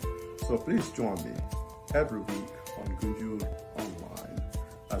them. So please join me every week on Gunjur Online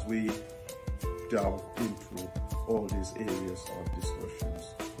as we delve into all these areas of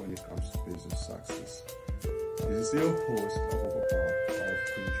discussions when it comes to business success. This is your host of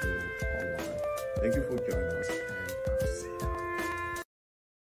Gunjur Online. Thank you for joining us.